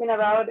are talking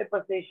about the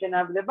position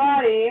of the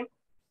body,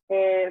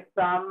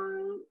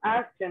 some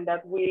action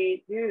that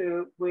we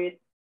do with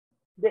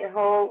the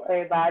whole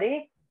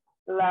body,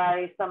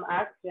 like some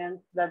actions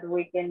that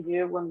we can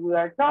do when we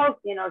are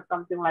talking or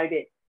something like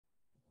this.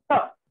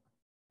 So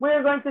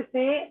we're going to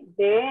see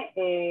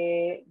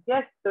the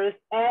gestures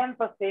and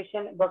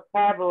position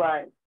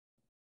vocabulary.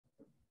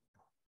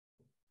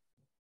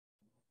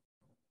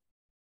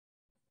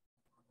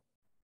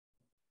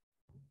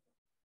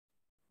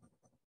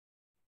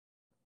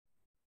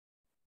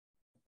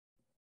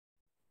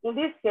 In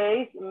this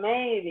case,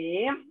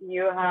 maybe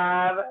you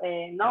have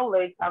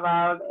knowledge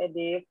about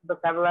this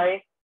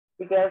vocabulary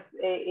because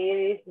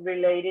it is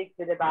related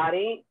to the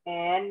body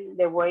and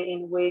the way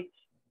in which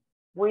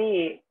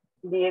we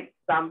did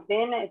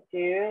something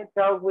to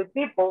talk with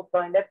people.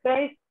 So in that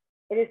case,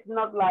 it is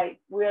not like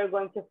we are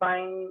going to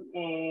find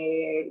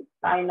a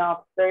kind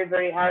of very,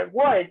 very hard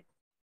words.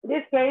 In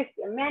this case,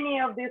 many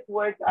of these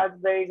words are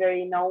very,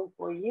 very known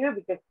for you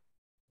because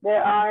they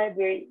are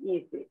very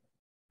easy.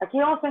 Aquí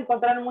vamos a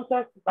encontrar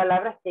muchas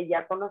palabras que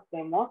ya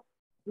conocemos,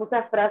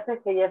 muchas frases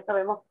que ya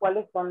sabemos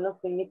cuáles son los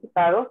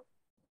significados.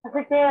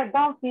 Así que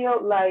don't feel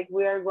like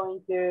we are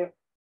going to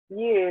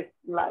use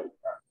like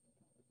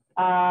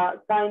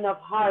kind of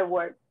hard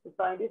words.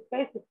 So in this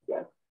case, it's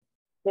just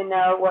to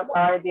know what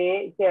are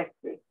the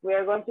gestures. We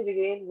are going to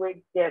begin with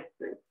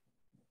gestures.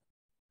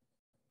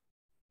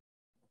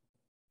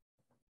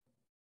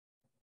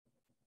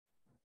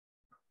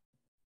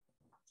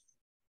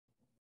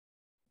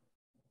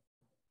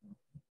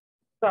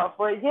 So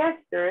for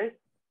gestures,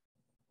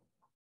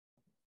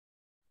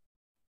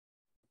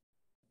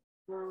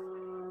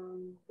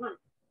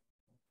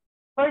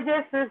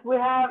 we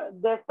have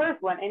the first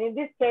one. And in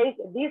this case,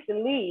 this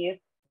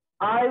list,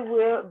 I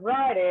will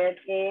write it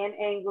in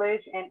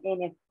English and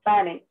in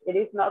Spanish. It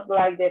is not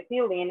like the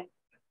fill-in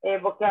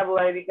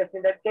vocabulary because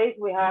in that case,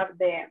 we have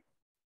the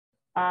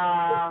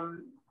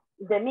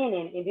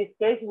meaning. In this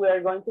case, we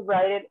are going to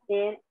write it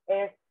in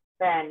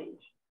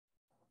Spanish.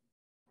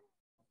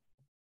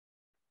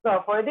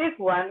 So for this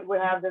one, we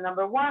have the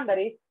number one, that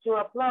is to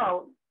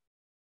applaud.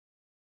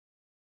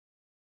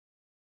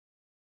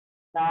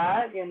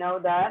 That, you know,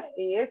 that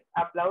is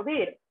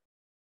aplaudir.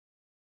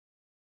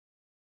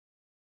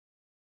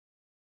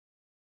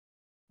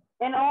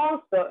 And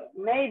also,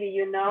 maybe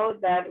you know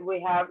that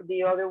we have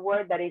the other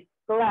word that is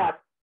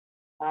clap.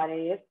 That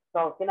is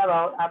talking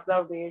about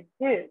aplaudir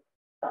too.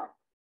 So.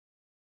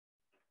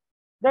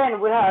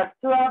 Then we have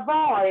to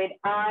avoid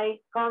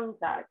eye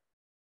contact.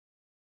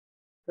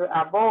 To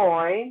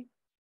avoid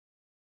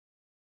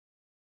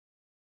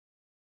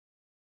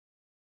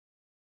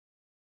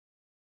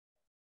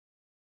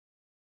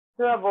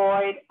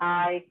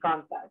eye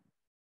contact.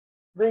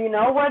 Do you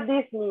know what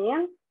this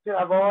means? To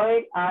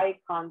avoid eye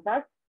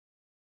contact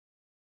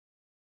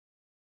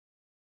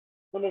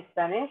in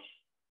Spanish?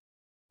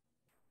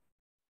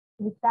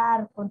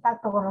 Evitar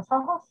contacto con los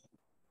ojos.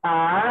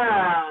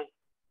 Ah,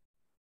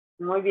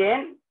 muy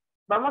bien.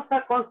 Vamos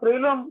a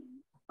construirlo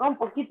un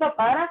poquito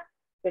para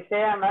que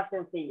sea más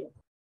sencillo.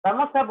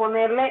 Vamos a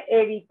ponerle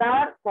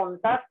evitar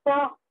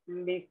contacto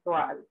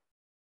visual.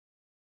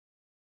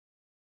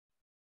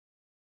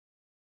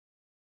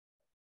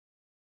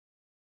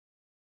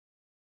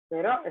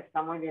 Pero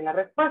está muy bien la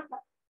respuesta.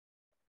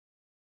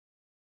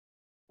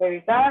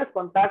 Evitar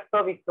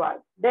contacto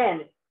visual.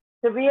 Then,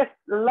 to be a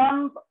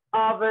slump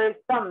over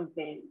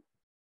something.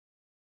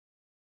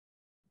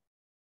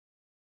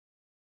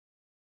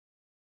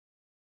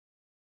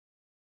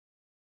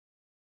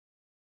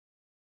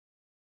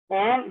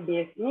 And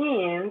this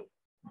means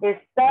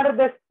estar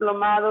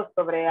desplomado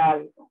sobre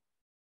algo.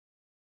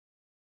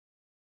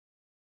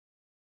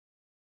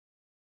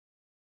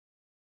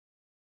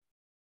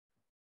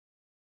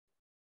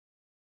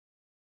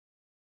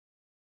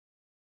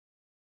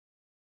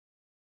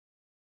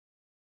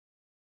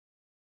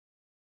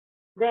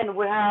 Then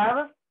we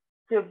have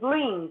to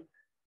blink.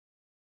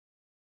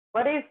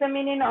 What is the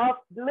meaning of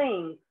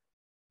blink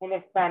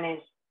in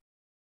Spanish?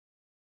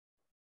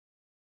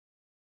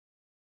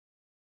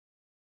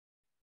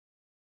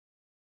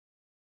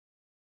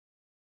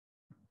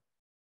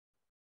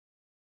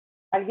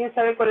 ¿Alguien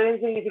sabe cuál es el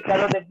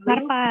significado de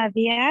blink?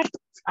 Parpadear.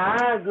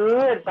 Ah,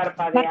 good.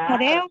 Parpadear.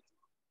 Parpadeo.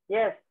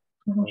 Yes.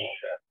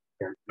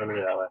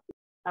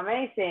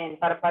 Amazing.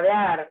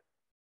 Parpadear.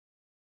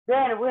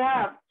 Then we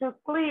have to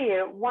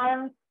clear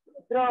one's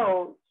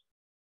throat.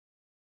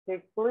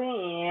 To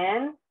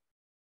clean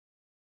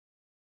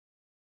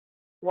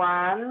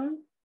one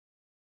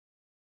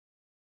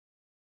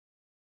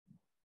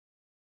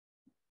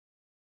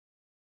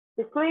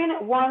to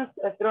clean one's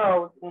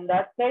throat. In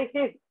that case,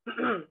 is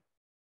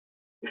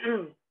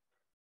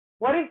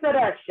what is the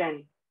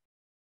action?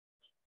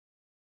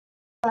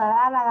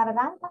 Aclarar la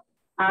garganta.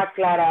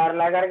 Aclarar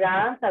la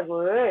garganta.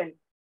 Good.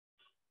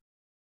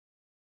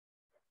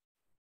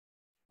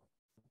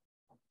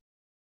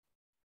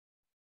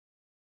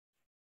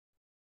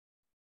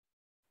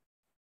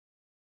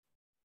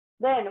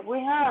 Then we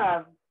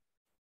have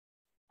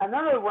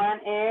another one,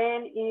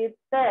 and it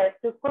says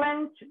to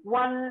clench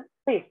one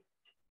fist.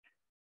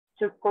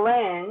 To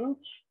clench.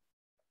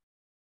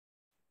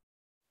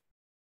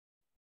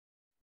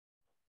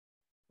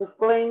 To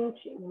clench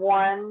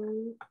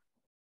one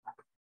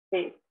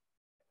fist.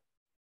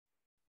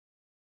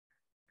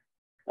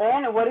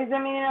 And what is the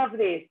meaning of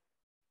this?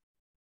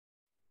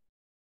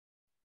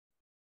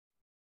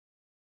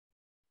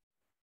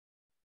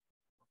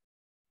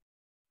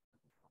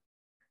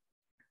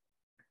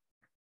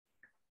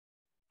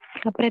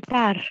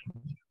 Apretar.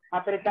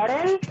 Apretar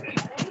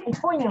El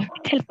puño.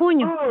 El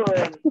puño.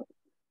 Good.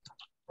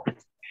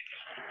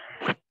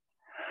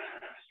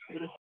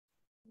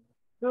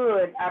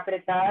 Good.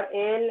 Apretar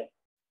el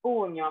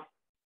puño.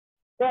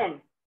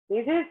 Then,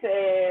 this is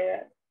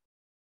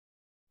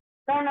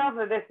kind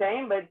of the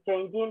same, but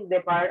changing the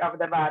part of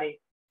the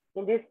body.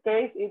 In this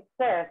case, it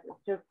says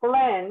to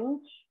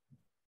clench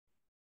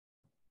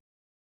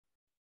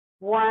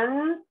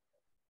one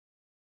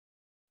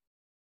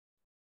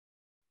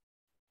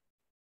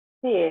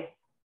fist.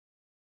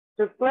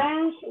 To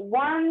clench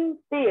one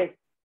fist.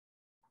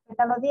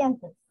 Apretar los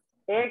dientes.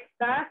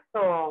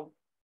 Exacto.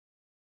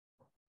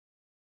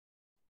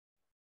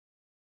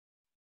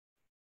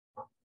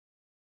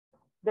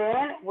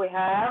 Then we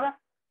have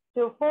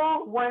to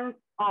fold one's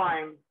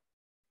arm.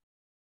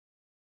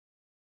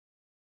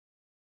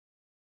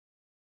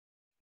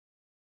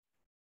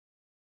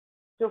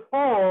 To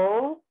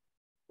fold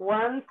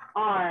one's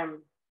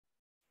arm.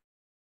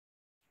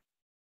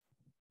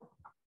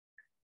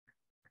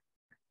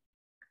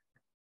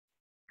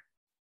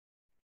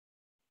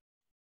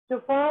 To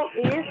fold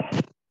is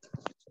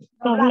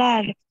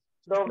Doblar.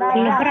 doblar.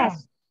 Los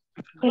brazos.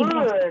 El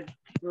brazo. Good,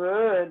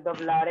 good.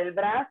 Doblar el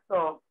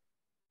brazo.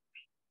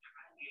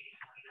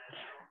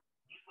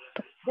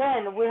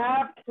 Then we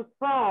have to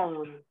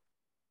frown.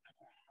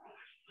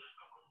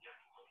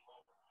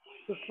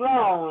 To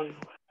frown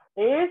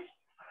is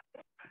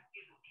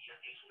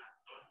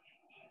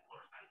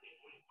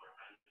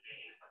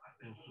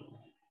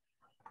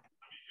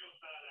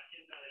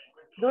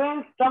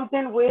doing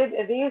something with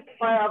this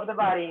part of the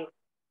body.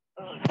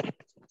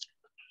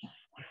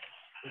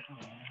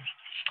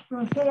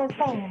 Fruncir el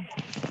ceño.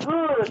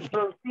 Good,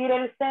 fruncir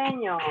el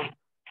ceño.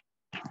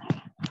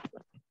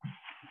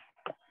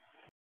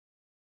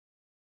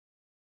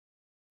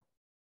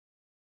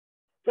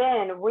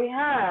 Then we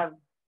have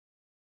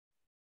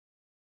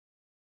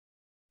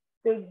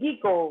to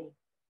giggle.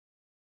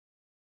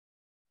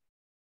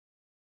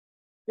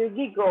 To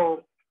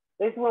giggle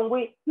is when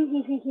we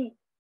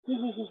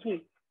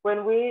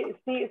when we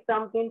see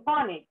something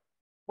funny.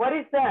 What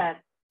is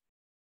that?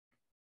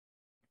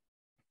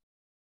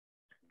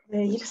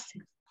 Reírse.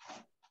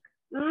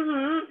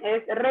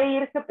 Es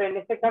reírse, pero en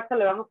este caso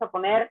le vamos a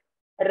poner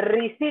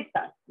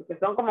risitas, que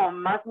son como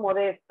más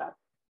modestas.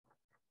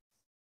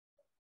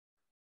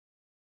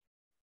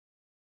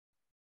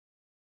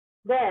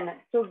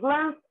 Then, to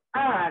glance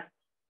at.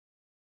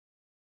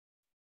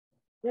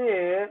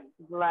 To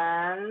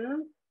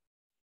glance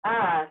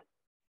at.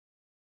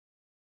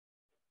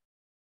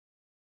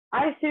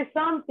 I see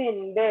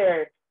something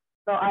there.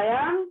 So I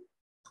am.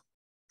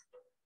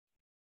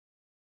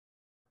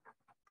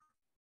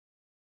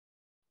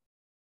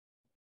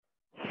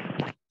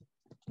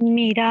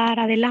 Mirar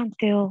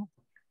adelante o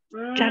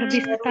dar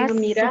vistas.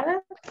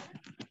 Mirada.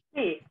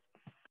 Sí.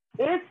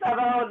 It's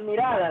about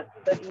miradas.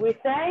 But we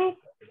say.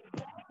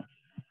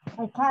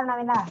 Echar una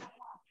mirada.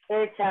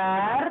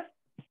 Echar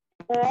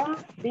un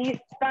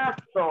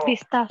vistazo.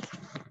 Vistazo.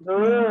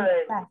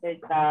 Good.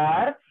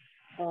 Echar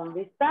un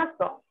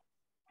vistazo.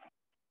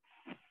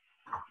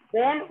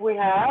 Then we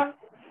have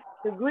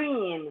to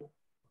green.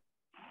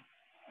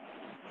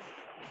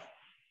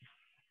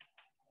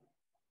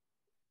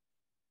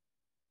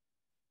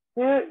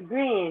 To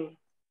green.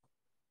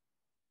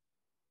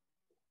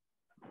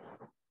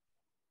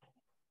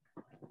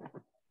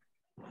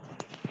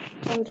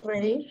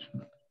 Sonreír.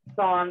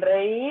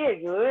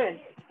 Sonreír, good.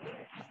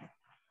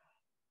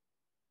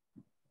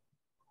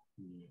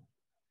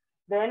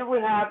 Then we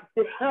have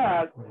to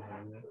hug.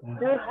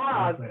 To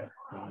hug.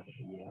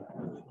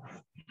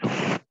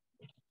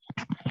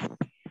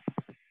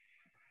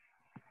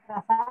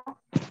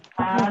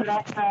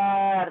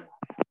 Abrazar.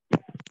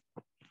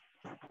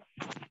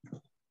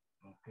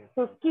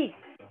 To kick.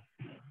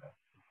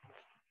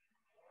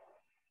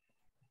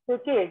 To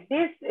kick.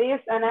 This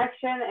is an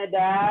action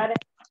that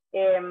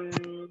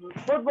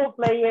football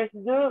players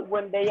do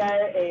when they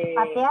are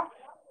Patear.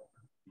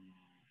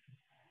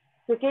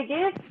 to kick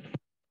it.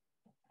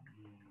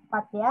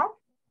 Patear.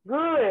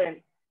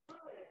 Good.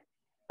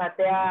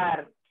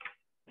 Patear.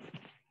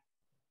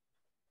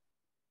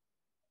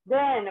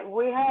 Then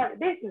we have,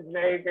 this is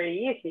very, very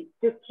easy.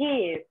 To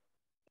kiss.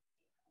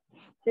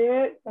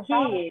 To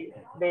kiss.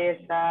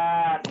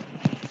 Besar.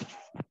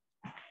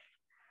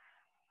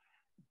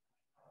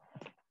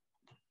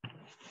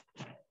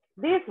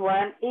 This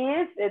one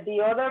is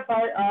the other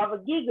part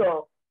of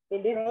giggle.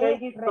 In this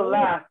case, is to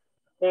laugh.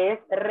 Es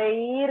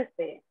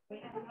reírse.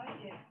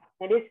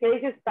 In this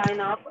case, it's kind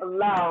of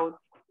loud.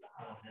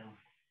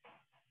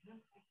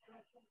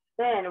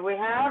 Then we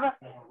have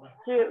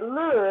to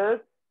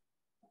look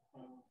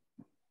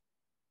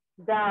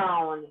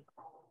down.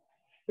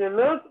 To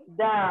look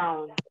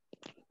down.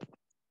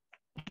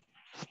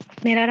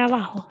 Mirar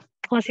abajo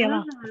o hacia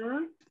abajo.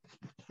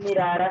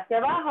 Mirar hacia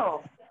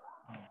abajo.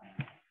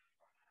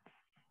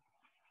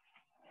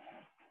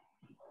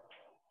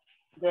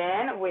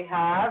 Then we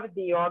have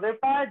the other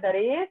part that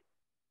is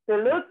to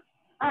look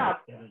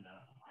up.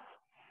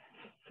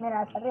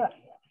 Mira, hacia arriba.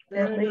 De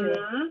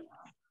arriba.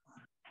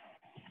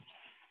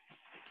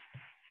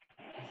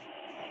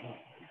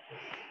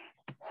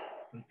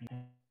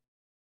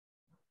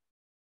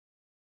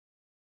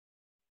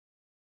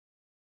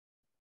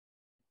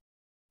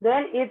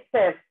 Then it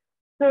says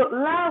to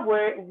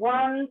lower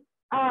one's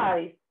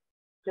eyes.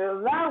 To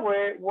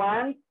lower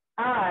one's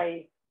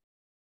eyes.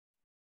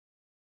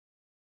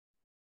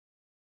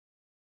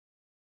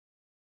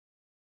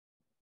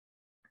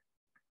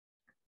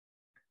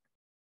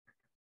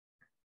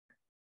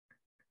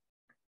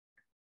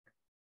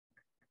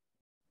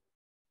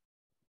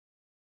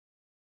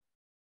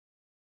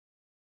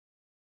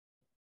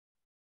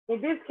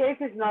 In this case,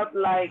 it's not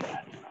like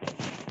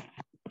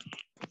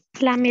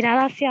La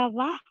mirada hacia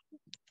abajo.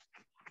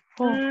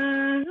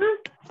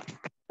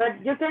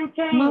 but you can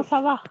change Más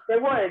abajo. the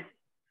word.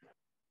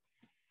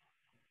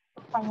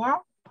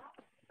 Español.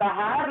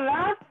 Bajar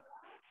la,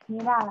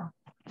 Mirada.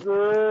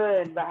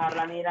 good, bajar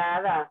la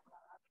mirada.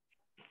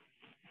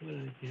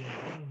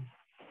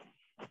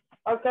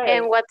 Okay.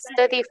 And what's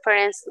the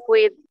difference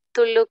with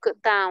to look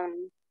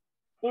down?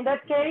 In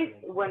that case,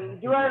 when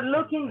you are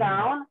looking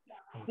down,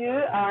 you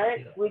are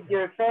with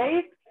your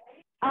face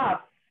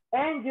up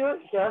and you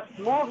just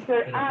move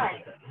your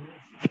eyes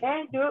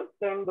and you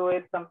can do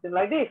it something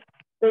like this.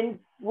 Then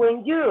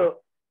when you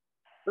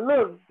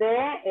look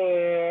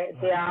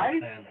the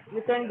eyes,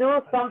 you can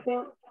do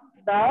something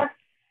that's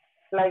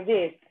like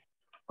this.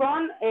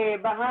 Con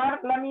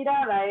bajar la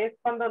mirada es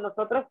cuando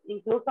nosotros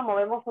incluso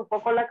movemos un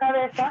poco la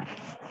cabeza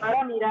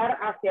para mirar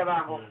hacia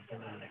abajo.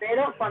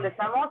 Pero cuando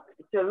estamos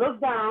to look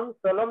down,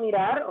 solo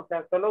mirar, o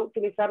sea, solo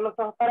utilizar los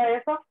ojos para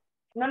eso,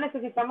 no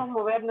necesitamos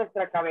mover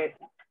nuestra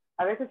cabeza.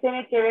 A veces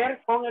tiene que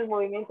ver con el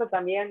movimiento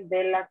también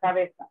de la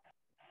cabeza.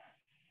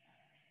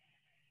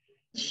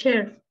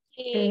 Share.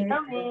 ¿Y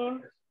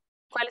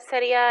cuál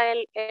sería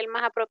el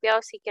más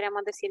apropiado si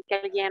queremos decir que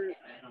alguien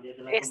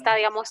está,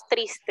 digamos,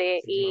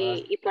 triste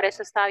y por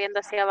eso está viendo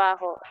hacia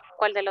abajo?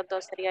 ¿Cuál de los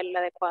dos sería el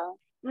adecuado?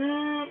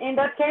 In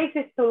that case,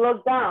 it's to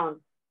look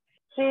down.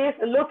 She is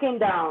looking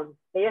down.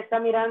 Ella está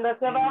mirando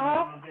hacia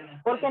abajo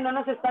porque no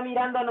nos está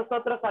mirando a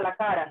nosotros a la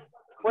cara.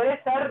 Puede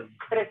estar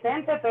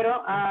presente,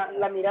 pero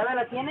la mirada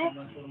la tiene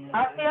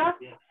hacia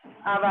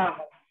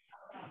abajo.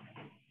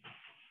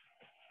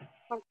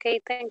 Okay,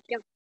 thank you.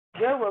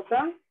 You're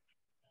welcome.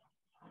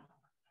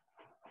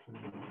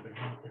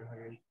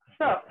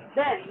 So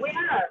then we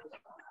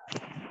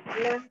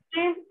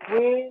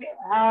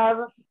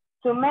have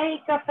to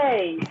make a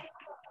face.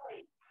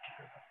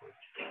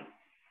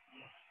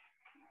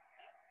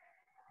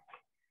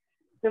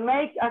 To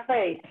make a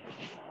face.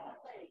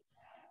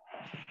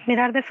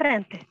 Mirar de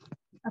frente.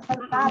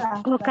 Hacer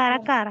cara. O cara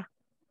a cara.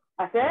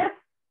 ¿Hacer?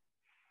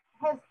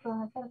 Gestos,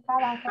 hacer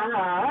cara.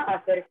 Ajá,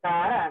 hacer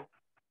cara.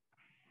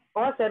 O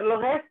hacer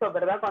los gestos,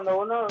 ¿verdad?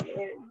 Cuando uno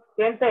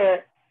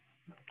siente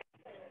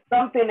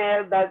something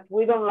else that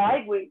we don't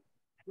like, we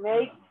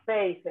make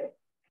faces.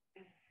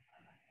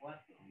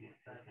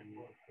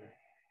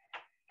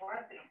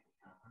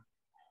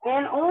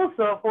 And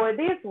also for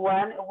this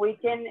one, we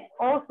can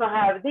also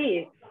have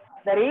this.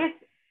 That is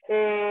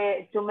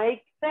to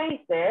make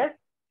faces.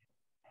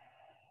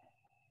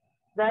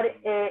 That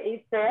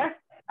it says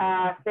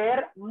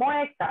hacer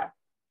muecas.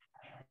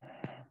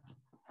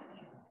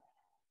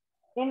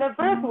 In the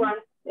first one,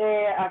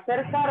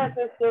 hacer caras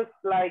is just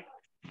like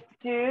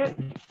to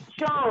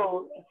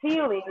show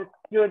feelings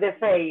through the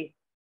face.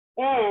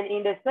 And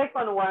in the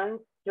second one,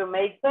 to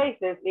make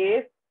faces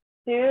is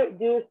to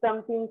do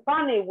something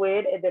funny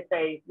with the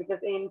face. Because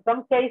in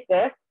some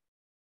cases,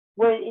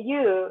 when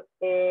you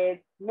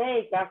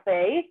make a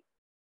face,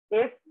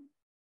 it's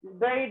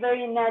very,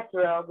 very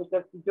natural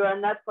because you are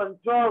not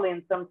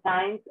controlling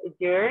sometimes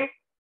your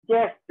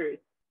gestures.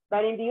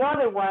 But in the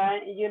other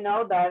one, you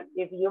know that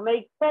if you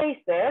make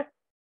faces,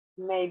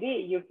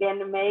 maybe you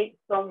can make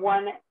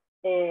someone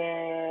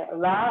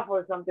laugh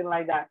or something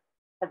like that.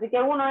 Así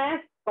que uno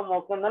es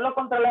como que no lo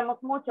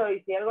controlemos mucho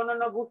y si algo no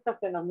nos gusta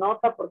se nos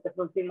nota porque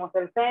fruncimos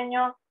el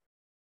ceño,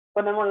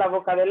 ponemos la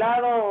boca de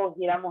lado o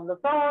giramos los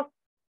ojos,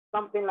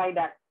 something like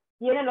that.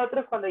 Y en el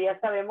otro es cuando ya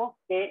sabemos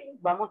que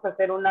vamos a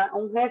hacer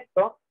un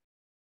gesto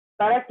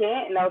para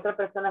que la otra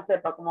persona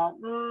sepa como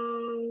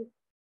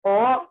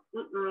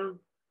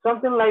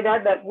something like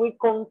that that we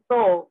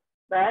control,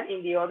 but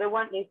in the other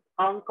one is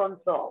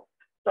uncontrolled.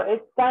 So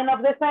it's kind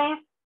of the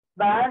same,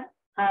 but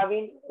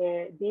having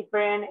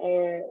different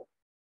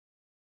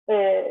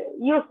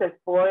uses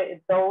for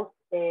those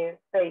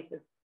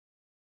faces.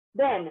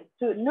 Then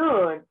to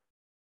nude,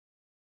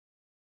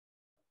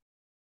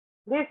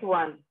 this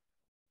one.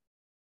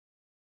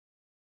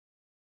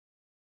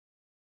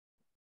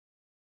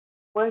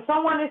 When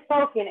someone is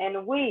talking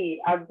and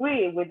we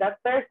agree with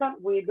that person,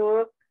 we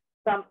do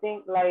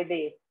something like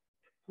this.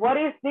 What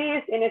is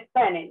this in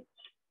Spanish?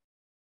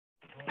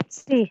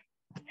 Sí.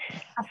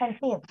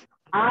 Asentir.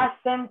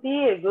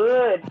 Asentir,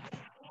 good.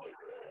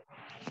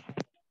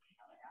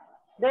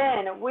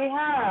 Then we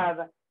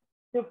have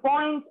to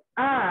point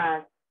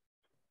at.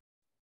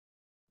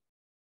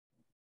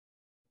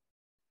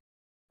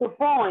 To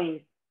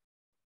point.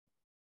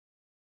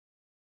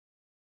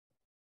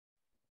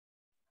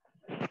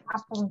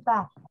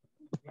 Apuntar.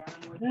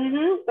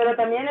 Pero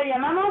también le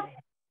llamamos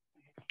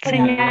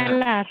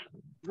Señalar.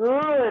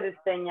 good,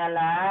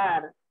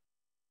 señalar.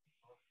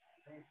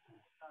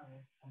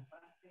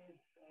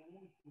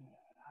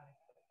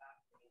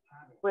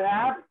 We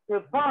have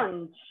to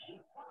punch.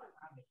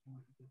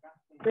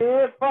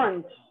 To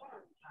punch.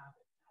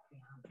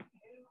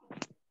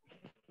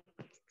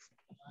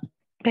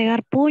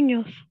 Pegar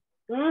puños.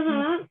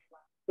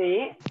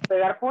 Sí,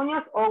 pegar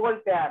puños o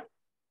golpear.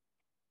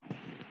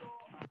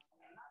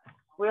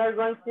 We are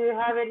going to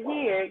have it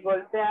here,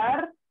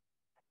 golpear.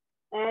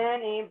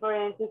 And in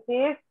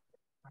parentheses,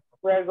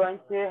 we are going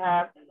to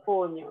have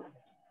puños.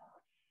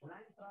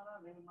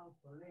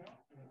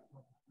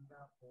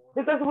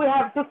 Because we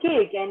have to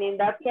kick, and in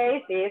that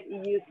case, it's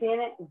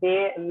using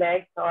the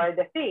legs or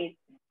the feet.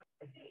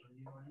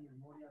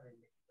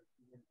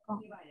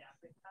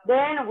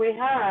 Then we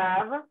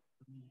have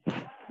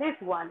this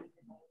one.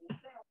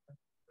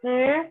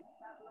 To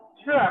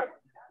shrug.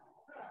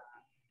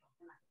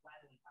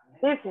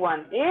 This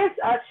one is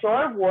a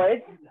short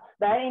word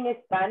that in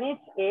Spanish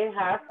it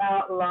has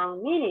a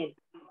long meaning.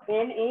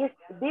 And it's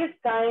this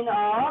kind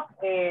of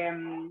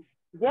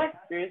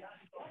gestures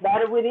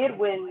that we did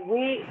when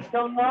we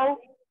don't know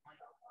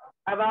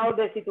about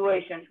the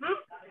situation.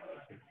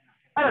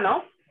 I don't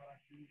know.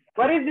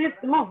 What is this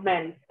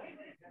movement?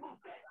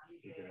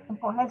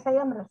 Encogerse de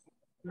hombros.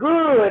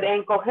 Good,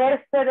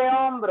 encogerse de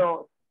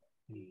hombros.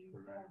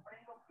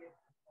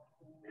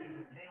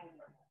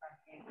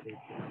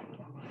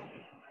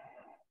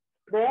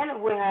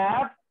 Then we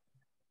have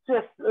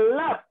to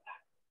slap.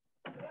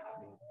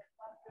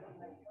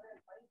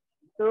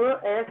 To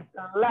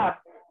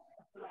slap.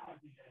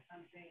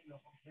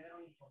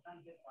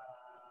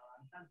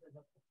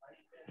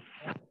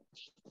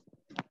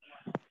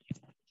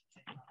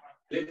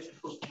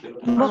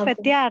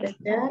 Bofetear.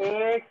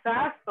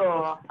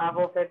 Exacto,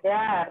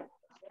 abofetear.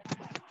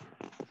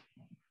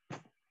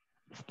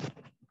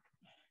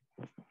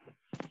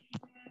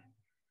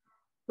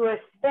 To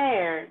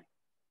stare.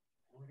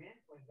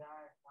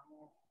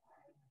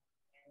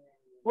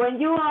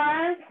 When you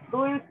are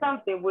doing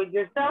something with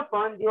your cell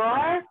phone, you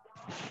are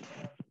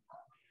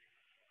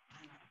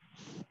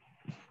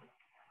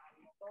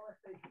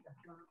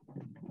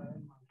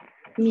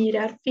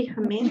Mirar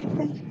fijamente.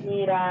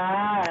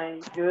 mirar.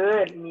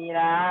 Good,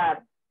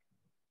 mirar.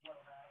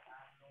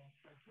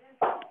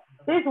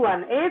 This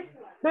one is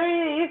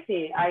very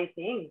easy, I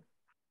think,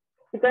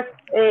 because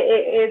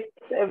it's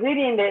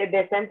reading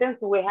the sentence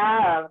we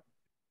have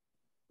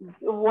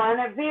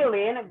one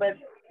feeling, but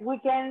we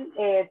can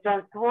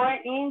transform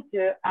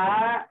into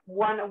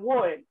one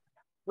word.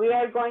 We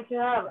are going to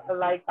have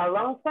like a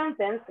long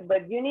sentence,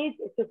 but you need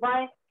to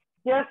find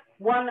just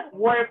one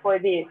word for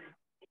this.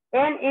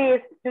 And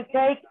is to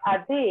take a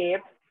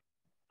deep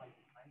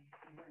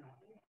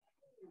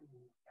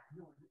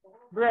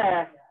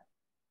breath.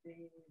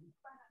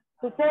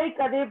 To take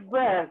a deep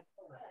breath.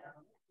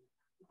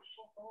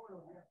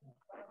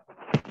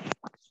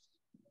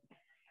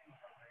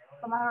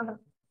 Tomar un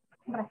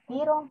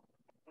respiro.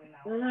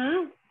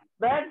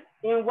 But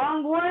in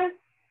one word.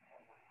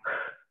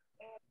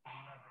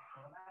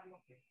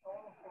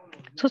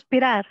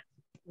 Suspirar.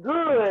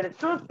 Good,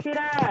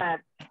 suspirar.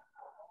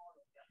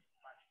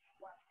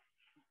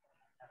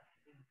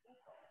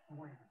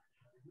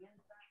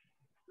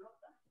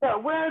 So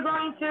we're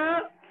going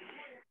to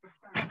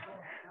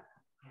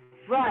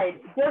write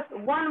just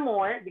one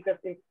more because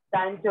it's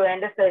time to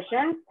end the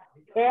session.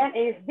 And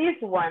it's this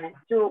one,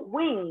 to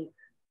wink.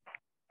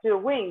 To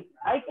wink.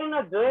 I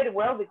cannot do it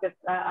well because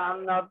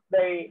I'm not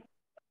very,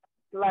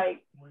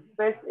 like,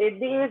 but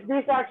it is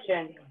this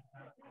action.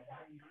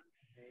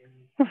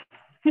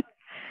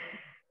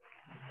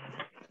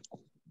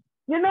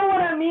 You know what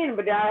I mean,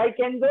 but I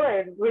can do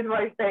it with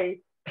my face.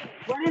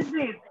 What is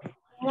this?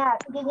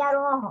 Guiñar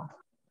un ojo.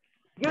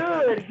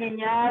 Good,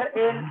 guiñar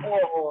el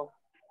ojo.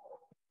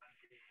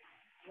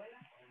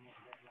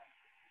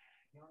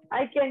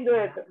 I can do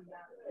it.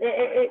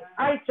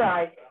 I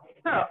try.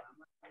 So,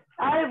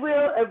 I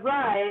will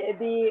write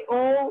the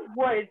all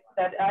words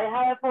that I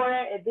have for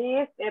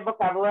this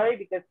vocabulary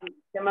because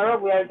tomorrow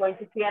we are going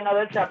to see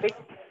another topic.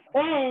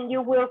 And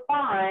you will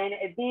find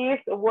these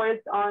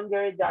words on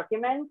your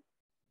document.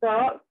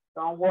 So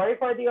don't worry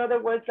for the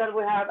other words that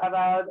we have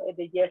about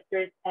the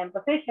gestures and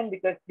position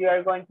because you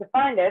are going to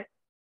find it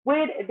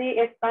with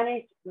the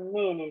Spanish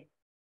meaning.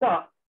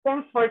 So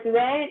thanks for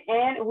today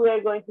and we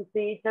are going to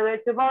see each other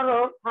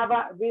tomorrow. Have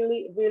a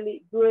really,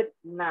 really good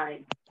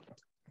night.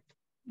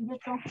 You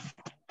too.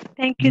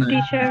 Thank you,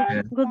 Night.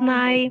 teacher. Good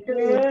night.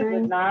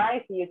 Good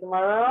night. See you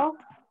tomorrow.